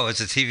 Oh,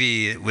 it's a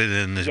TV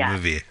within the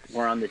movie.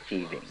 We're on the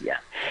TV, yeah.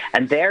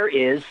 And there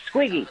is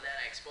Squiggy.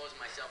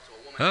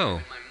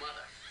 Oh.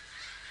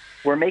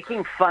 We're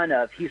making fun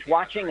of, he's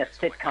watching a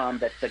sitcom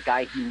that the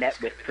guy he met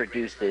with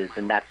produces,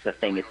 and that's the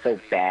thing. It's so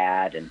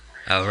bad. And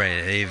oh, right.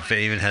 It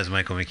even has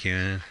Michael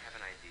McEwen.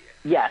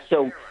 Yeah,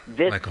 so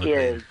this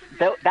is,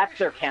 that's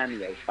their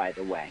cameos, by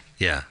the way.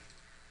 Yeah.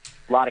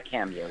 A lot of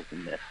cameos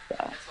in this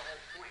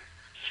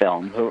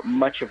film,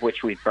 much of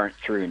which we've burnt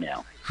through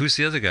now. Who's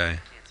the other guy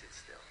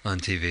on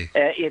TV?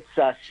 It's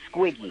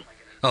Squiggy.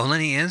 Oh,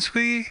 Lenny and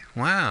Squiggy?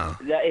 Wow.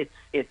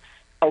 It's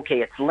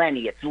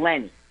Lenny. It's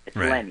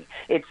Lenny.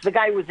 It's the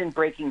guy who was in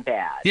Breaking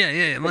Bad. Yeah,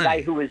 the Lenny.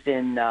 guy who was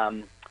in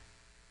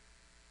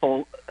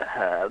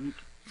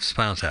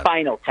Spinal Tap.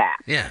 Spinal Tap.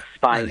 Yeah,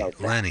 Spinal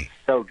Tap. Lenny.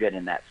 So good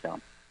in that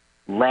film.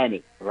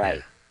 Lenny, right.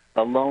 Yeah.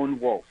 The lone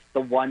wolf.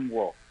 The one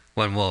wolf.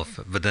 One wolf.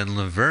 But then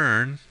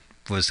Laverne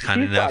was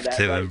kind enough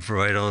to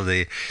embroider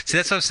the... See,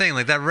 that's what I'm saying.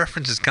 That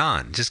reference is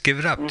gone. Just give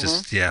it up. Mm-hmm.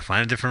 Just,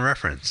 find a different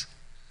reference.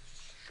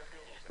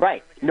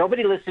 Right.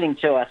 Nobody listening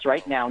to us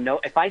right now,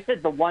 if I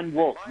said the one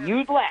wolf,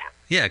 you'd laugh.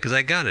 Yeah, because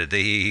I got it.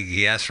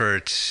 He asked for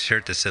a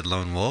shirt that said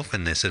Lone Wolf,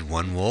 and they said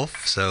One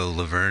Wolf. So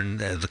Laverne,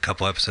 a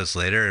couple episodes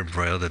later,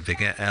 embroidered a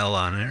big L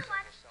on it.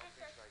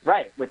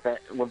 Right, with the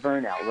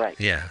Laverne L, right.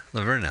 Yeah,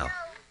 Laverne L.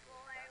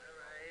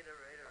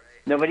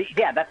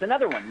 That's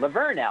another one.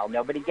 Laverne L,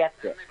 nobody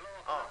gets it.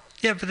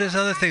 Yeah, but there's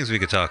other things we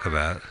could talk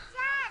about.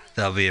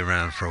 They'll be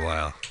around for a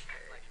while.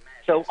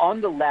 So on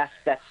the left,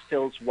 that's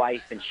Phil's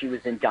wife, and she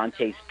was in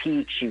Dante's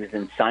Peak. She was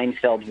in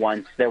Seinfeld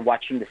once. They're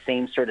watching the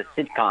same sort of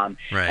sitcom,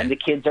 and the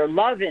kids are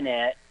loving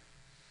it,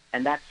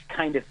 and that's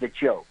kind of the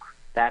joke.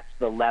 That's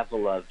the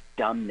level of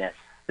dumbness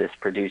this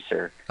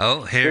producer.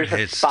 Oh,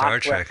 it's Star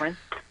Trek.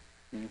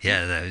 Mm-hmm.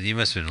 Yeah, you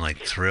must have been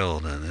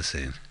thrilled on this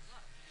scene.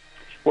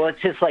 Well,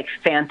 it's his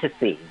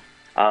fantasy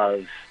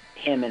of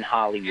him in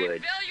Hollywood. Hey,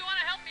 Bill, you want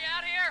to help me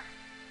out here?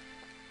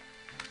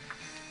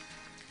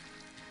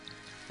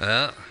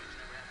 Well.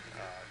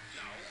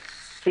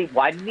 See,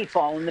 why did he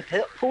fall in the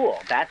pool?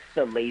 That's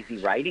the lazy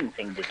writing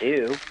thing to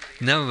do.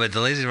 No, but the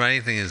lazy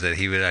writing thing is that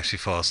he would actually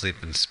fall asleep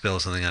and spill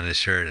something on his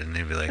shirt, and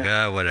he'd be like,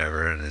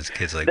 whatever, and his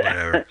kid's like,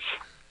 whatever.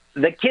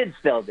 The kid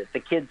spilled it.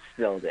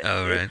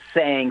 Oh, right. It's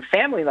saying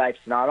family life's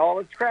not all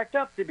it's cracked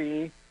up to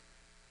be.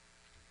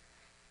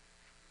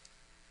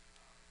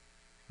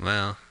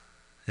 Well,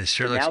 it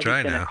sure looks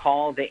dry now. He's going to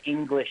call the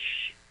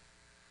English...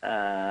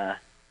 Oh,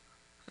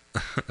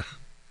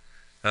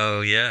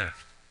 yeah.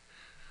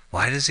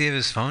 Why does he have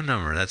his phone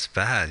number? That's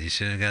bad. You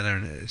should have got her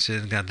It's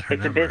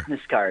number. a business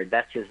card.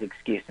 That's his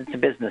excuse. It's a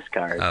business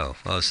card. Oh,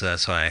 so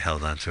that's why I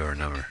held on to her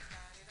number.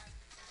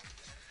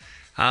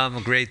 I'm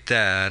a great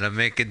dad. I'm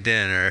making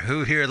dinner.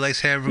 Who here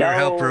likes hamburger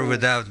helper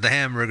without the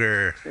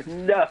hamburger?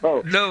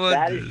 No, No,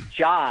 that is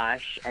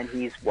Josh, and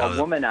he's a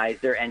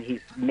womanizer, and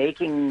he's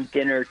making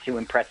dinner to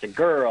impress a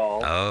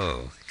girl.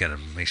 Oh, gotta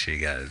make sure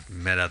you got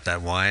met out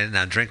that wine.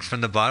 Now drink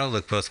from the bottle.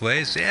 Look both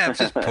ways. Yeah,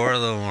 just pour a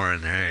little more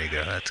in there. There you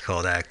go. That's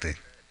called acting.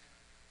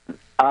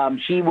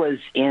 He was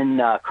in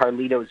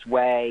Carlito's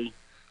Way.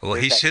 Well,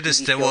 he should have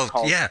stayed. Well,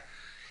 yeah.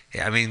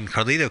 I mean,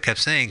 Carlito kept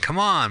saying, "Come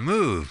on,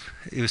 move."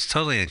 He was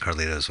totally in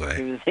Carlito's Way.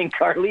 He was in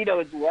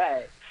Carlito's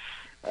Way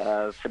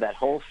for that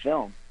whole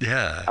film.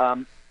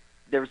 Yeah.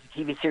 There was a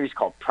TV series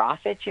called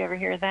Prophet. You ever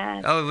hear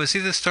that? Oh, was he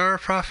the star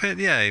of Prophet?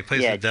 Yeah, he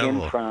plays the devil.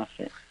 Jim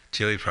Prophet.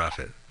 Joey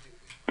Prophet.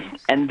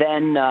 And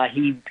then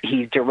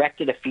he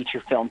directed a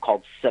feature film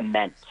called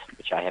Cement,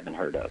 which I haven't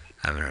heard of.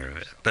 I haven't heard of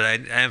it, but I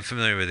am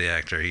familiar with the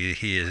actor.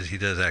 He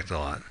does act a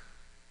lot.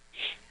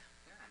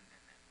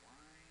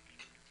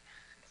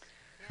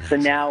 So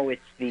now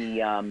it's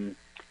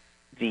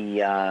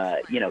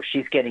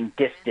she's getting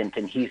distant,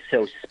 and he's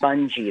so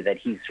spongy that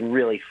he's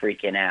really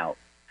freaking out.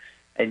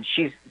 And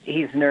she's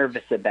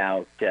nervous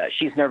about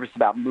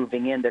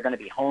moving in. They're going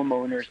to be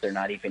homeowners. They're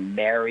not even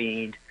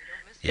married.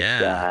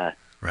 Yeah,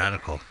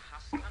 radical.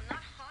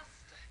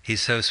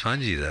 He's so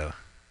spongy, though.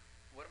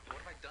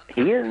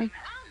 He is.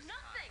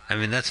 I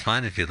mean, that's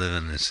fine if you live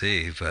in the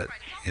sea, but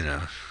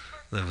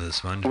live with a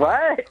SpongeBob.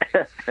 What?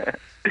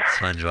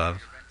 SpongeBob.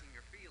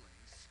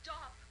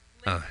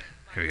 Oh,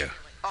 here we go.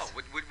 Oh,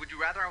 would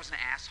you rather I was an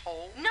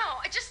asshole?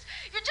 No,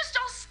 you're just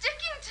all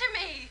sticking to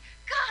me.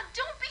 God,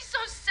 don't be so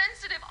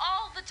sensitive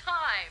all the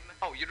time.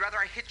 Oh, you'd rather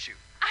I hit you?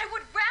 I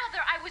would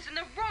rather I was in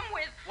the room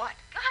with... What?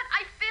 God,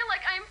 I feel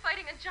like I am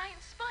fighting a giant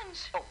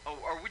sponge. Oh,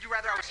 or would you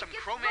rather I was some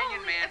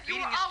Cro-Magnon man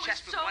beating his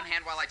chest with one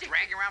hand while I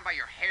drag you around by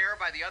your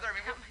hair by the other? I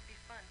mean, that might be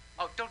fun.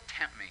 Oh, don't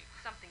tempt me.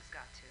 Something's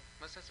got to.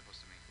 What's that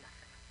supposed to mean?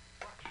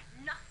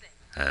 Nothing.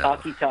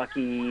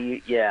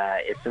 Talkie, yeah,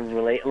 it's a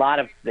lot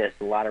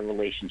of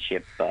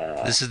relationship.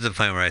 This is the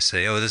point where I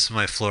say, "Oh, this is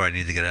my floor. I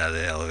need to get out of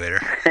the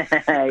elevator."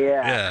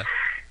 Yeah.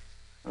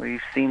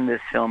 We've seen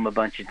this film a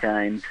bunch of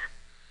times.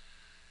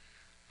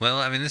 Well,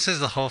 I mean, this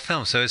is the whole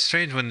film, so it's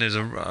strange when there's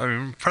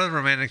part of the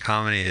romantic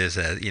comedy is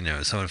that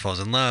someone falls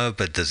in love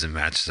but doesn't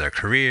match their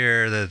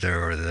career,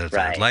 their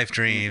life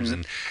dreams,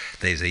 and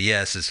they say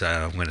yes,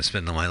 I'm going to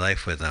spend all my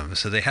life with them.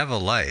 So they have a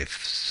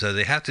life, so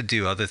they have to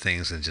do other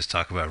things than just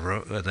talk about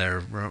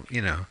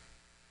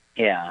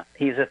Yeah,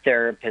 he's a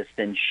therapist,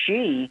 and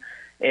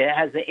it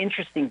has an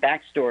interesting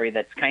backstory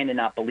that's kind of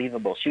not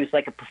believable. She was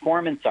like a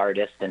performance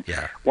artist, and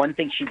one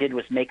thing she did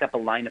was make up a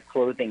line of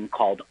clothing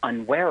called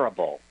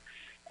Unwearable.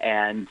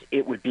 And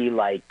it would be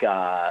like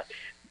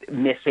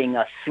missing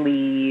a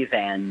sleeve,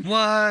 and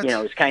what?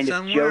 It's kind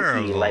of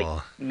jokey.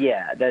 Like,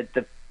 yeah,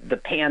 the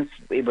pants,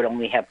 it would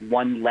only have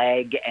one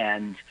leg,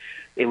 and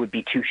it would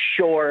be too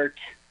short.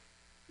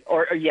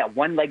 Or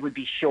one leg would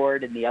be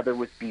short, and the other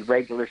would be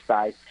regular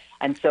size.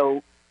 And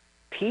so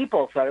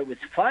people thought it was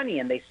funny,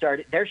 and they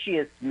started. There she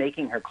is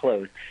making her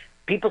clothes.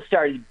 People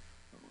started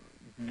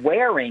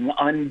wearing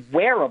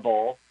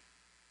Unwearable.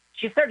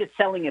 She started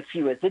selling a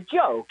few as a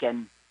joke,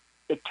 and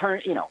it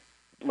turned,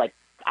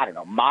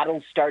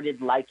 models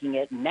started liking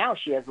it, and now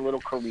she has a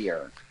little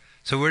career.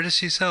 So where does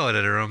she sell it?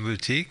 At her own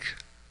boutique?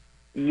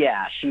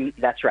 Yeah,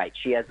 that's right.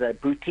 She has a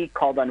boutique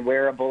called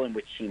Unwearable in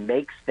which she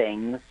makes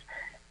things,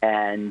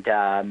 and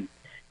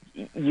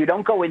you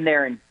don't go in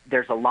there and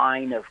there's a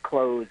line of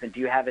clothes, and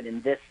do you have it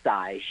in this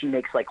size? She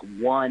makes like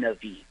one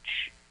of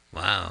each.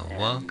 Wow.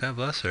 Well, God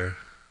bless her.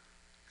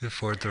 Good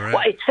for it.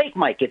 Well, it's fake,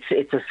 Mike.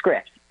 It's a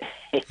script.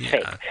 It's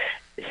fake.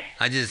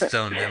 I just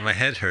don't. My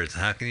head hurts.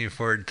 How can you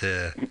afford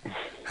to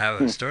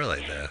have a store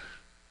like that?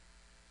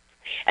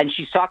 And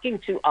she's talking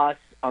to us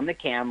on the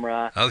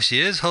camera. Oh, she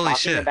is? Holy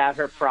talking shit! About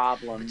her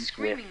problems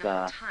screaming with.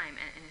 All the time,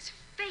 and his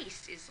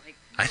face is like.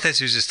 I thought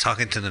she was just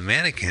talking to the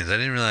mannequins. I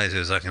didn't realize it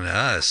was talking to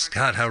us.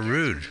 God, how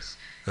rude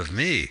of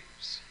me.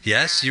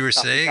 Yes, you were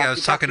saying I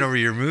was talking over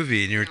your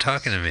movie, and you were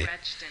talking to me.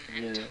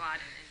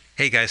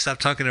 Hey guys, stop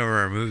talking over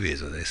our movie,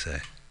 is what they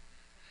say.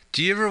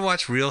 Do you ever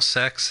watch Real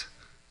Sex?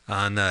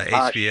 On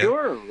HBO?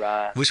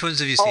 Sure. Which ones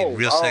have you seen?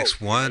 Real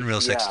Sex 1,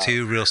 Real Sex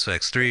 2, Real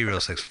Sex 3,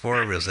 Real Sex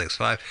 4, Real Sex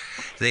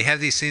 5. They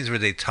have these scenes where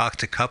they talk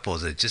to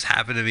couples that just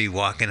happen to be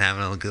walking,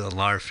 having a good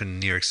larf in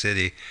New York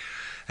City.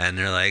 And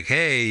they're like,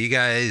 hey, you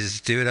guys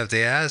do it up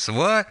the ass?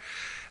 What?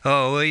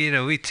 Oh,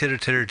 well, we titter,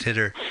 titter,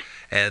 titter.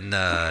 And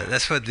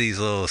that's what these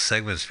little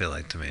segments feel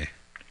like to me.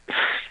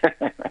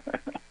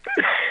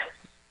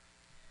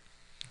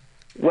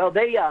 Well,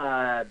 they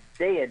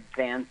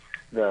advance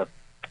the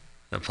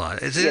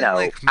plot. Is it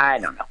like, I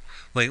don't know.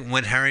 Like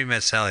When Harry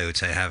Met Sally,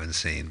 which I haven't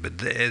seen,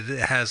 but it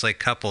has like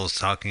couples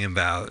talking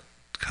about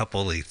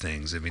coupley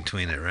things in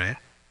between it, right?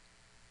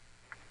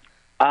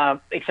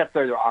 Except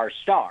there are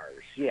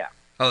stars, yeah.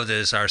 Oh,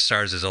 there's Our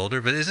Stars is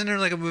Older, but isn't there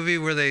like a movie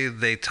where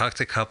they talk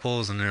to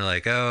couples and they're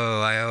like,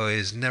 oh, I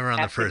always never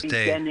on the first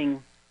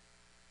date.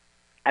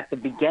 at the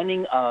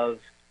beginning of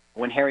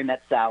When Harry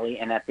Met Sally,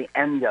 and at the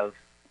end of,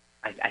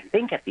 I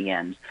think at the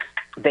end,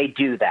 they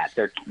do that.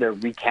 They're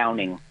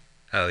recounting.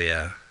 Oh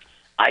yeah.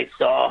 I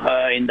saw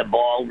her in the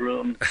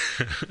ballroom.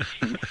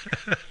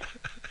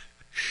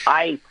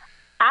 I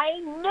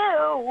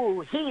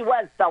knew he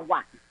was the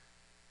one.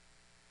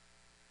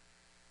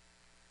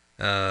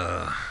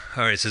 All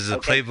right. So this is a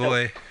Okay,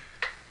 Playboy.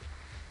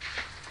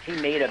 He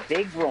made a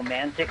big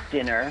romantic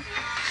dinner.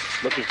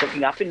 Look, he's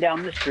looking up and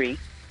down the street.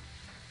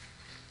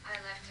 I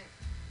left him.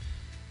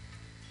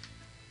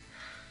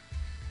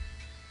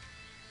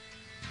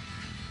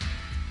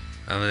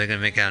 Oh, are they gonna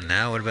make out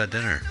now? What about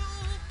dinner?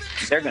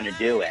 They're going to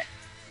do it.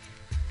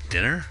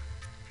 Dinner?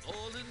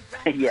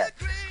 Yes.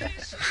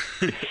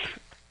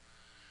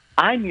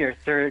 I'm your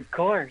third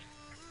course.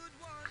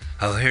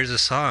 Oh, here's a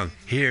song.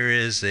 Here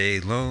is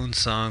a lone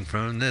song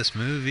from this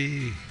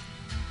movie.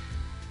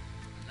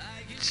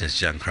 It's just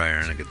John Cryer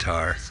on a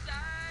guitar.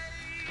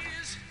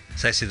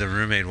 It's actually the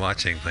roommate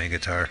watching, playing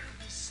guitar.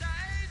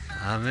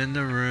 I'm in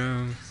the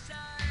room.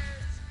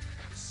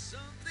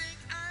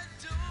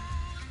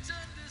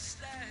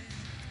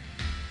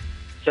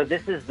 So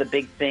this is the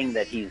big thing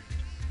that he's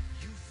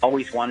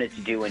always wanted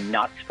to do and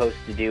not supposed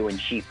to do, and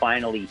he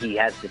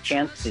has the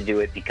chance to do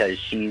it because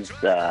she's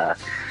Oh,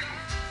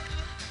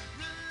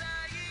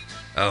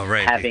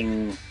 right.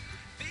 having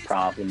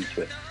problems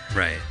with.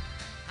 Right.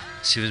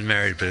 She was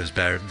married, but it was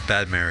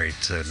bad married,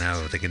 so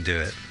now they can do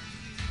it.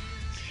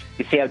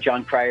 You see how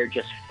John Cryer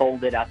just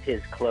folded up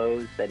his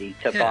clothes that he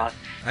took off?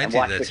 I And do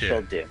watch that what too.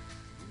 she'll do.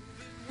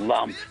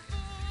 Lump.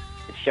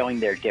 It's showing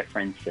their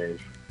differences.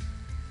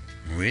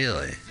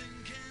 Really?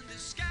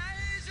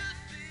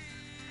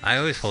 I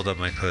always hold up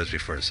my clothes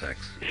before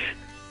sex.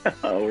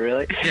 Oh,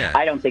 really? Yeah.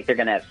 I don't think they're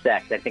going to have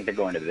sex. I think they're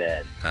going to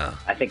bed. Oh.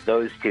 I think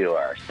those two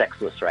are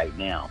sexless right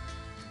now.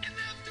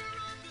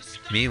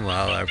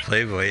 Meanwhile, our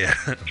Playboy,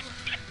 yeah.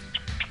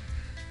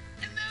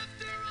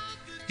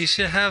 You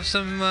should have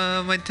some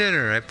my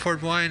dinner. I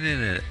poured wine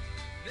in it.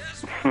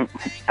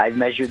 I've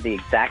measured the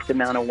exact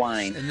amount of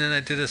wine. And then I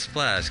did a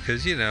splash,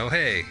 because,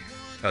 hey.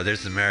 Oh,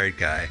 there's the married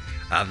guy.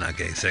 I'm not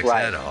getting sex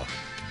Right. at all.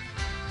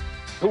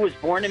 Who was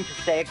born in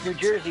Passaic, New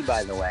Jersey,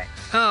 by the way.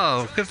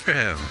 Oh, good for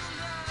him.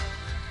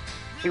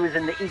 He was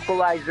in The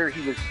Equalizer.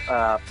 He was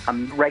a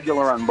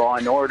regular on Law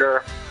and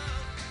Order.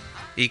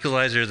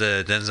 Equalizer,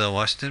 the Denzel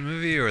Washington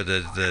movie, or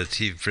the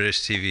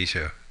British TV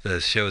show?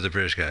 The show with the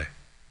British guy?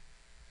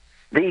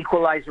 The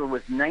Equalizer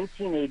was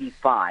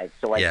 1985,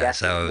 so I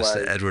guess it that was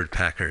was... Edward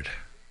Packard.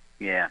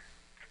 Yeah,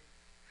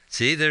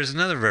 See, there's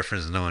another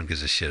reference no one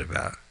gives a shit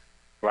about.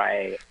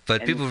 right.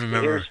 But And people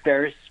remember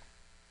Ferris.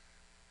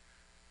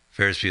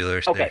 Ferris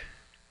Bueller. Okay,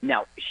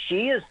 now,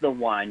 she is the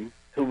one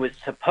who was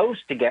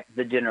supposed to get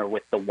the dinner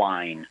with the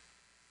wine,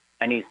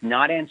 and he's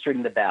not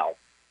answering the bell.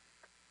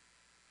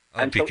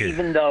 And so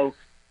even though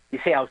you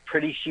see how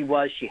pretty she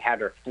was, she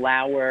had her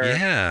flower.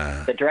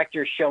 Yeah. The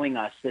director is showing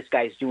us this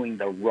guy's doing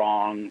the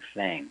wrong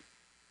thing.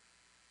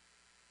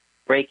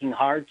 Breaking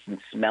hearts and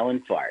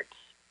smelling farts.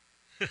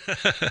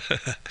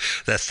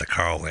 That's the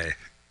Carl way.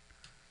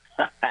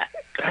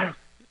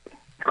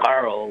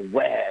 Carl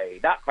way,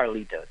 not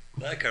Carlitos.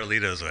 Not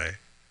Carlito's way.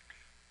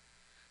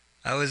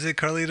 I was in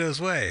Carlito's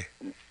way.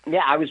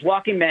 Yeah, I was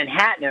walking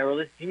Manhattan. There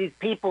were these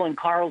people in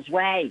Carl's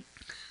way.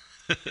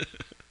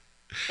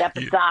 Step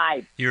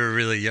aside. You were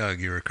really young.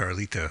 You were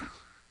Carlito.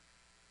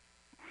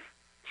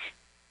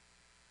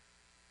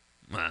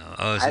 Wow.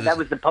 Oh, That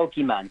was the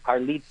Pokemon.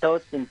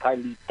 Carlitos and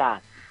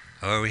Carlitas.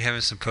 Oh, are we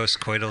having some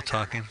post-coital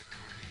talking?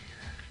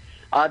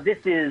 This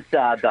is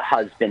the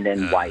husband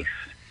and wife.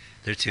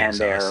 They're too And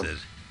exhausted.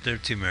 They're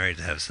too married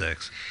to have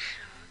sex.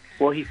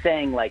 Well, he's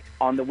saying, like,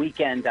 on the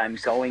weekend, I'm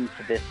going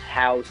to this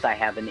house. I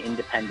have an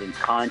independent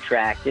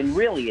contract. And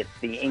really, it's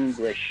the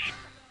English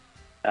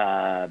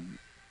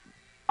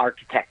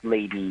architect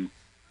lady.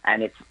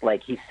 And it's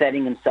like he's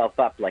setting himself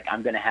up like,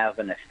 I'm going to have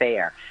an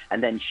affair.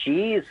 And then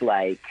she's,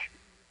 like,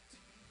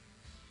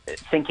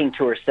 thinking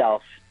to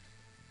herself,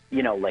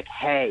 like,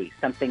 hey,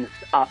 something's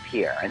up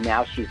here. And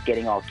now she's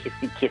getting all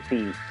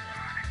kissy-kissy.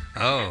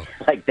 Oh.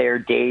 Like they're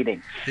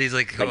dating. He's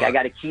like, I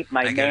got to keep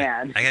my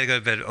man. I got to go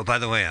to bed. Oh, by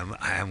the way,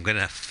 I'm going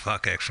to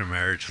fuck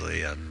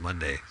extramaritally on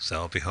Monday, so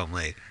I'll be home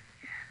late.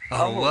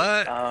 Oh,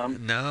 what?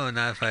 No,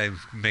 not if I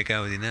make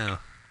out with you now.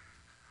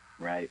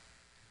 Right.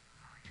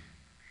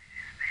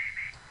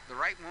 The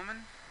right woman?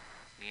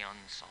 The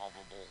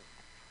unsolvable.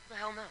 Who the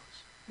hell knows?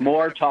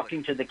 More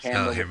talking to the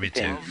camera. Oh, here, with me the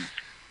too. pins.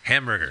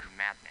 Hamburger.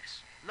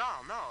 Madness. No.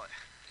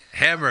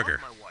 Hamburger.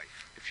 I love my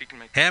wife. If she can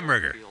make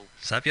Hamburger. the world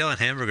feel Stop yelling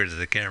hamburger to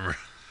the camera.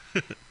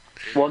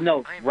 Well,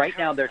 no, right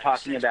now they're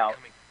talking about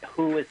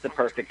who is the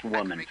perfect I can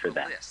woman make for the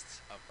them.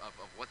 lists of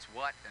what's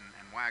what and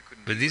why I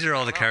couldn't. But do these it. are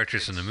all the Well,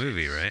 characters from the it's-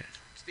 movie, right?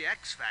 It's the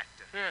X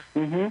factor.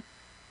 Mm-hmm.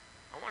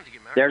 I wanted to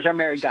get married. There's our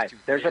married guy. She's too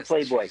There's our this,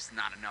 playboy. she's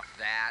not enough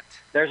that.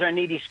 There's our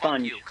needy Fuck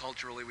sponge. you.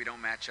 Culturally, we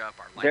don't match up.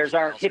 Our There's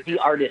our lifestyles are hippie different.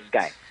 artist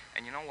guy.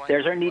 And you know what?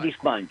 There's our needy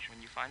sponge.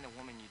 When you find a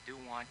woman you do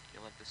want,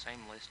 you'll have the same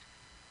list.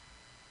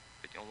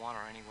 But you'll want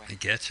her anyway. I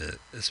get it.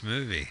 This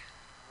movie.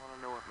 I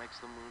want to know what makes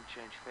the moon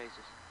change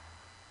faces.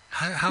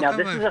 How Now, come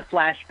this is a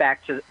flashback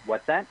to...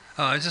 What's that?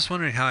 Oh, I was just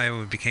wondering how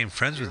I became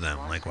friends with them.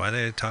 Like, why are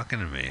they talking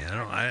to me?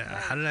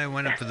 How did I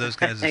wind up with those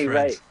guys as friends?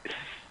 Right.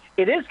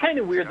 It is kind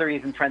of weird they're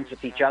even friends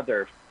with each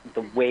other,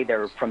 the way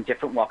they're from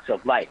different walks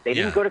of life. They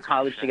didn't go to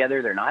college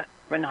together. They're not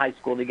in high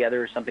school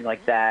together or something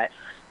like that.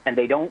 And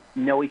they don't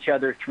know each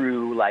other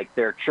through, like,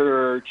 their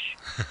church.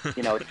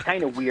 You know, it's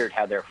kind of weird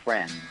how they're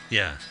friends.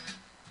 Yeah.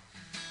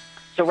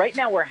 So right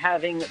now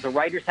the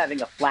writer's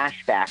having a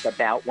flashback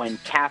about when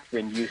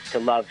Catherine used to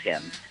love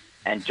him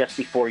and just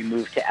before he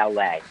moved to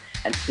L.A.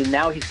 And so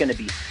now he's going to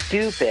be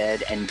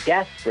stupid and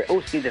desperate.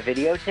 Oh, see the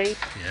videotape?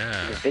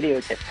 Yeah. The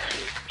videotape.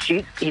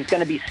 He's going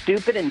to be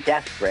stupid and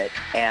desperate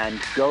and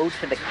go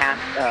to the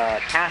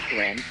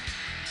Catherine,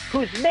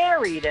 who's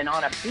married and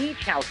on a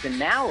beach house in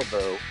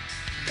Malibu,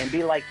 and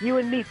be like, you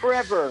and me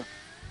forever.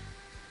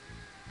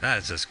 That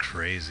is just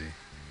crazy.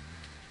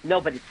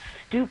 No, but it's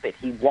stupid.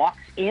 He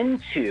walks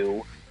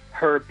into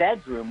her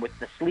bedroom with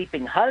the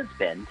sleeping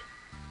husband.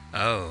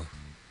 Oh.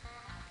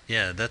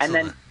 Yeah, that's and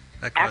then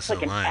that acts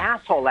like an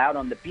asshole out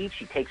on the beach.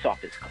 He takes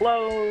off his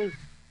clothes.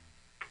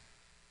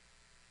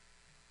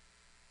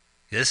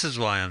 This is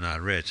why I'm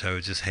not rich. I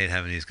would just hate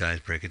having these guys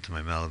break into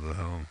my Malibu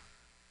home.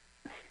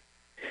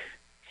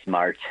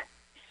 Smart.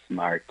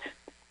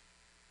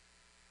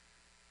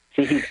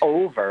 See, he's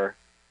over.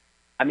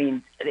 I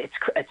mean,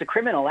 it's a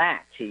criminal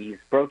act. He's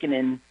broken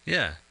in.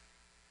 Yeah.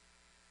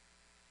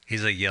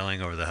 He's like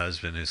yelling over the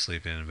husband who's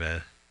sleeping in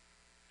bed.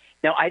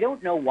 Now, I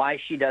don't know why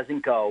she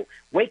doesn't go,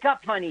 wake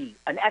up, honey.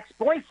 An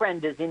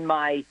ex-boyfriend is in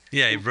my...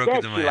 Yeah, he broke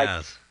into my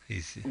house.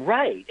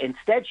 Right.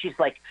 Instead, she's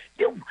like,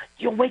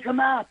 you'll wake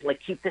him up. Like,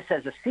 keep this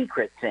as a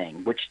secret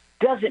thing, which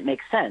doesn't make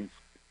sense.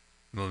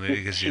 Well, maybe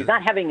because she's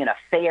not having an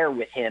affair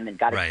with him and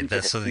got to keep it a secret. Right,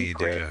 that's something you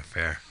do, an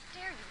affair.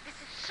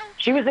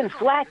 She was in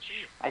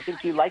Fletch. I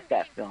think you like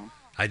that film.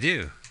 I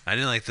do. I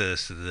didn't like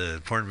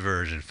the porn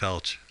version,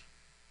 Felch.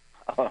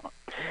 Oh.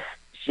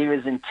 She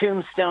was in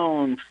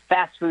Tombstone,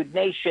 Fast Food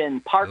Nation,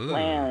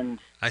 Parkland.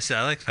 Ooh.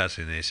 I like Fast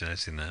Food Nation. I've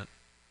seen that.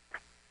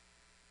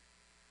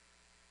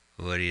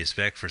 What do you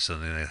expect for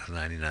something like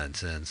 99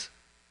 cents?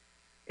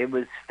 It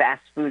was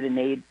Fast Food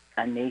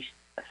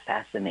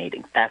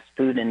fascinating. Fast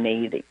Food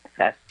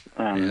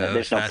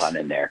there's no pun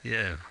in there.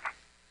 Yeah.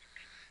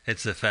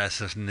 It's a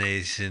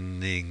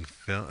fascinating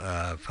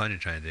pun you're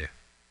trying to do.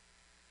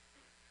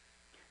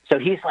 So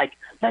he's like,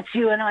 let's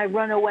you and I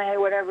run away,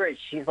 whatever.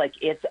 She's like,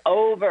 it's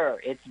over.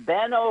 It's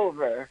been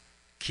over.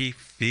 Keep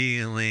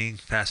feeling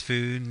Fast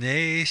Food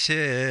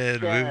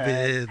Nation. Move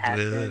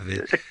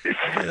it.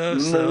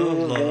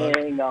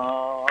 Moving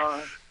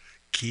on.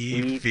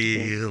 Keep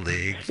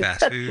feeling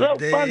Fast Food so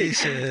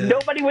Nation. Funny.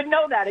 Nobody would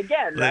know that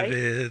again, right?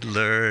 Live it,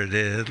 learn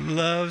it,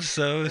 love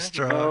so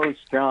strong. So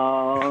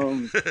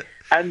strong.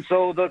 And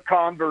so the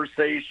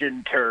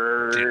conversation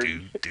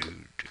turned.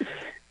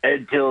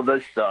 Until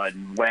the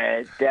sun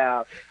went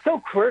down.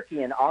 So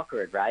quirky and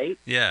awkward, right?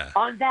 Yeah.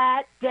 On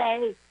that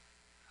day.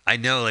 I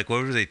know, like,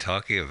 what were they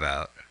talking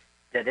about?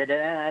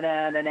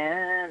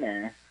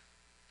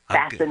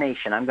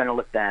 Fascination. I'm going to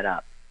look that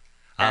up.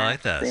 I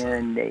like that.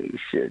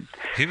 Fascination.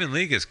 Human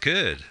League is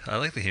good. I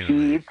like the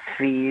Human League. Keep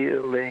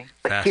feeling.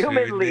 Fast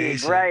Human League,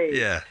 Nation. right.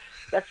 Yeah.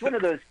 That's one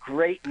of those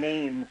great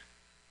names.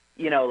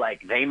 You know,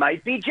 like, They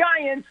Might Be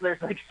Giants.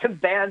 There's, like, some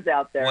bands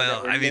out there.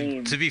 Well, I mean,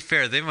 named. to be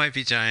fair, They Might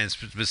Be Giants,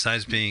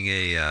 besides being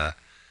a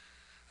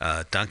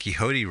Don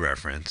Quixote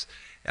reference,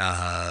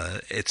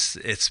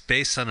 it's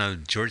based on a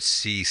George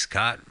C.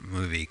 Scott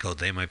movie called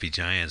They Might Be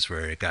Giants,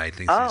 where a guy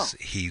thinks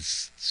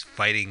he's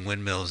fighting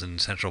windmills in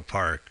Central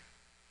Park.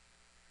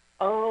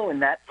 Oh,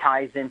 and that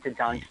ties into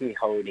Don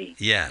Quixote.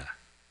 Yeah.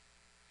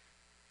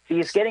 See,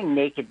 he's getting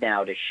naked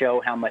now to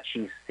show how much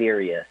he's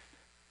serious.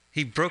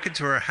 He broke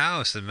into her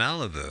house in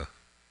Malibu.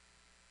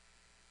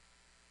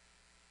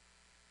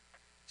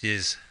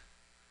 Jeez.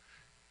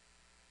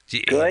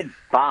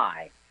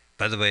 Goodbye.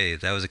 By the way,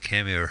 that was a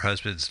cameo of her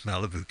husband's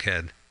Malibu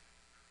Ken.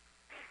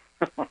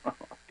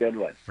 Good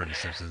one. For The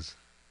Simpsons.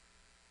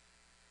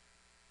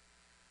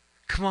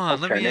 Come on,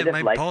 let me in.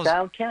 My balls.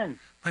 Ken.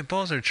 My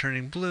balls are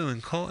turning blue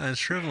and cold and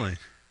shriveling.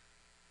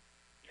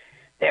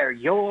 They're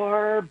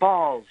your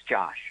balls,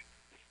 Josh.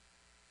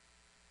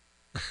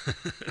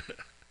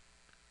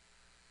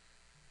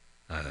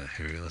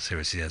 Let's hear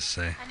what she has to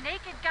say. A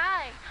naked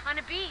guy on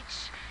a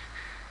beach.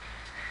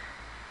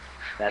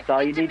 That's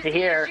all you need to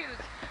hear.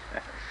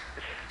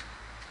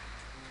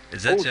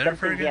 Is that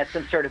Jennifer? He had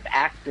some sort of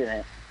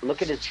accident.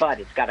 Look at his butt.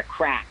 It's got a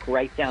crack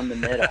right down the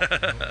middle.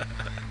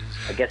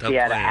 I guess he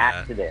had an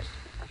accident.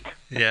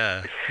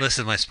 Yeah.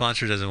 Listen, my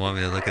sponsor doesn't want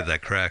me to look at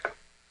that crack.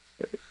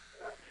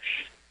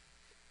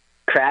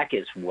 Crack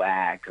is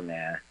whack,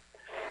 man.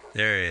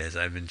 There he is.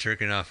 I've been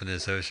jerking off in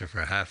this ocean for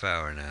a half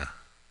hour now.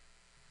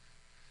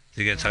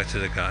 You gonna talk to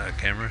the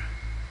camera?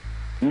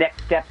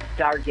 Next Step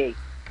Stargate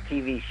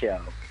TV show.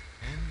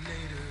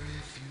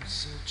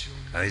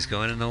 Oh, he's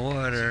going in the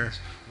water.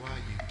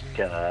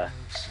 Duh.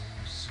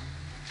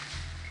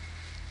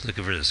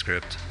 Looking for the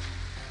script.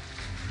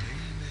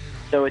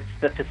 So it's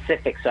the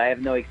Pacific, so I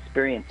have no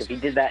experience. If he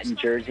did that in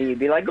Jersey, he'd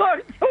be like, oh,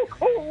 it's so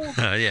cold.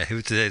 Yeah,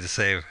 who's today to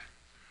save?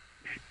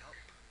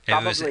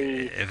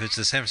 Probably. If it's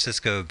the San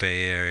Francisco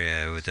Bay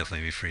Area, it would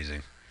definitely be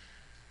freezing.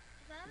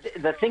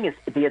 The thing is,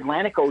 the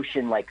Atlantic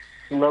Ocean like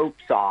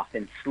slopes off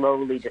and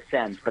slowly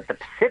descends, but the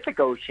Pacific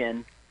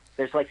Ocean,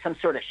 there's like some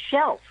sort of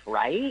shelf,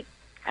 right?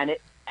 And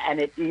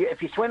if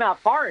you swim out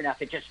far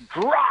enough, it just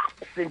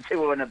drops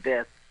into an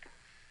abyss.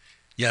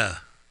 Yeah.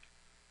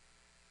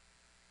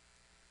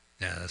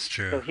 Yeah, that's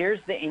true. So here's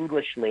the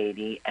English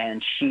lady,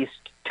 and she's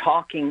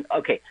talking.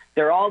 Okay,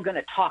 they're all going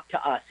to talk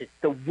to us. It's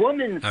the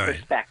woman's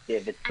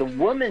perspective. It's the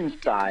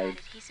woman's side.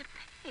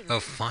 Oh,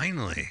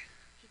 finally.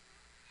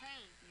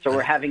 So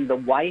we're having the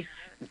wife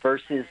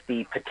versus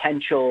the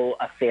potential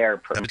affair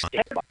person.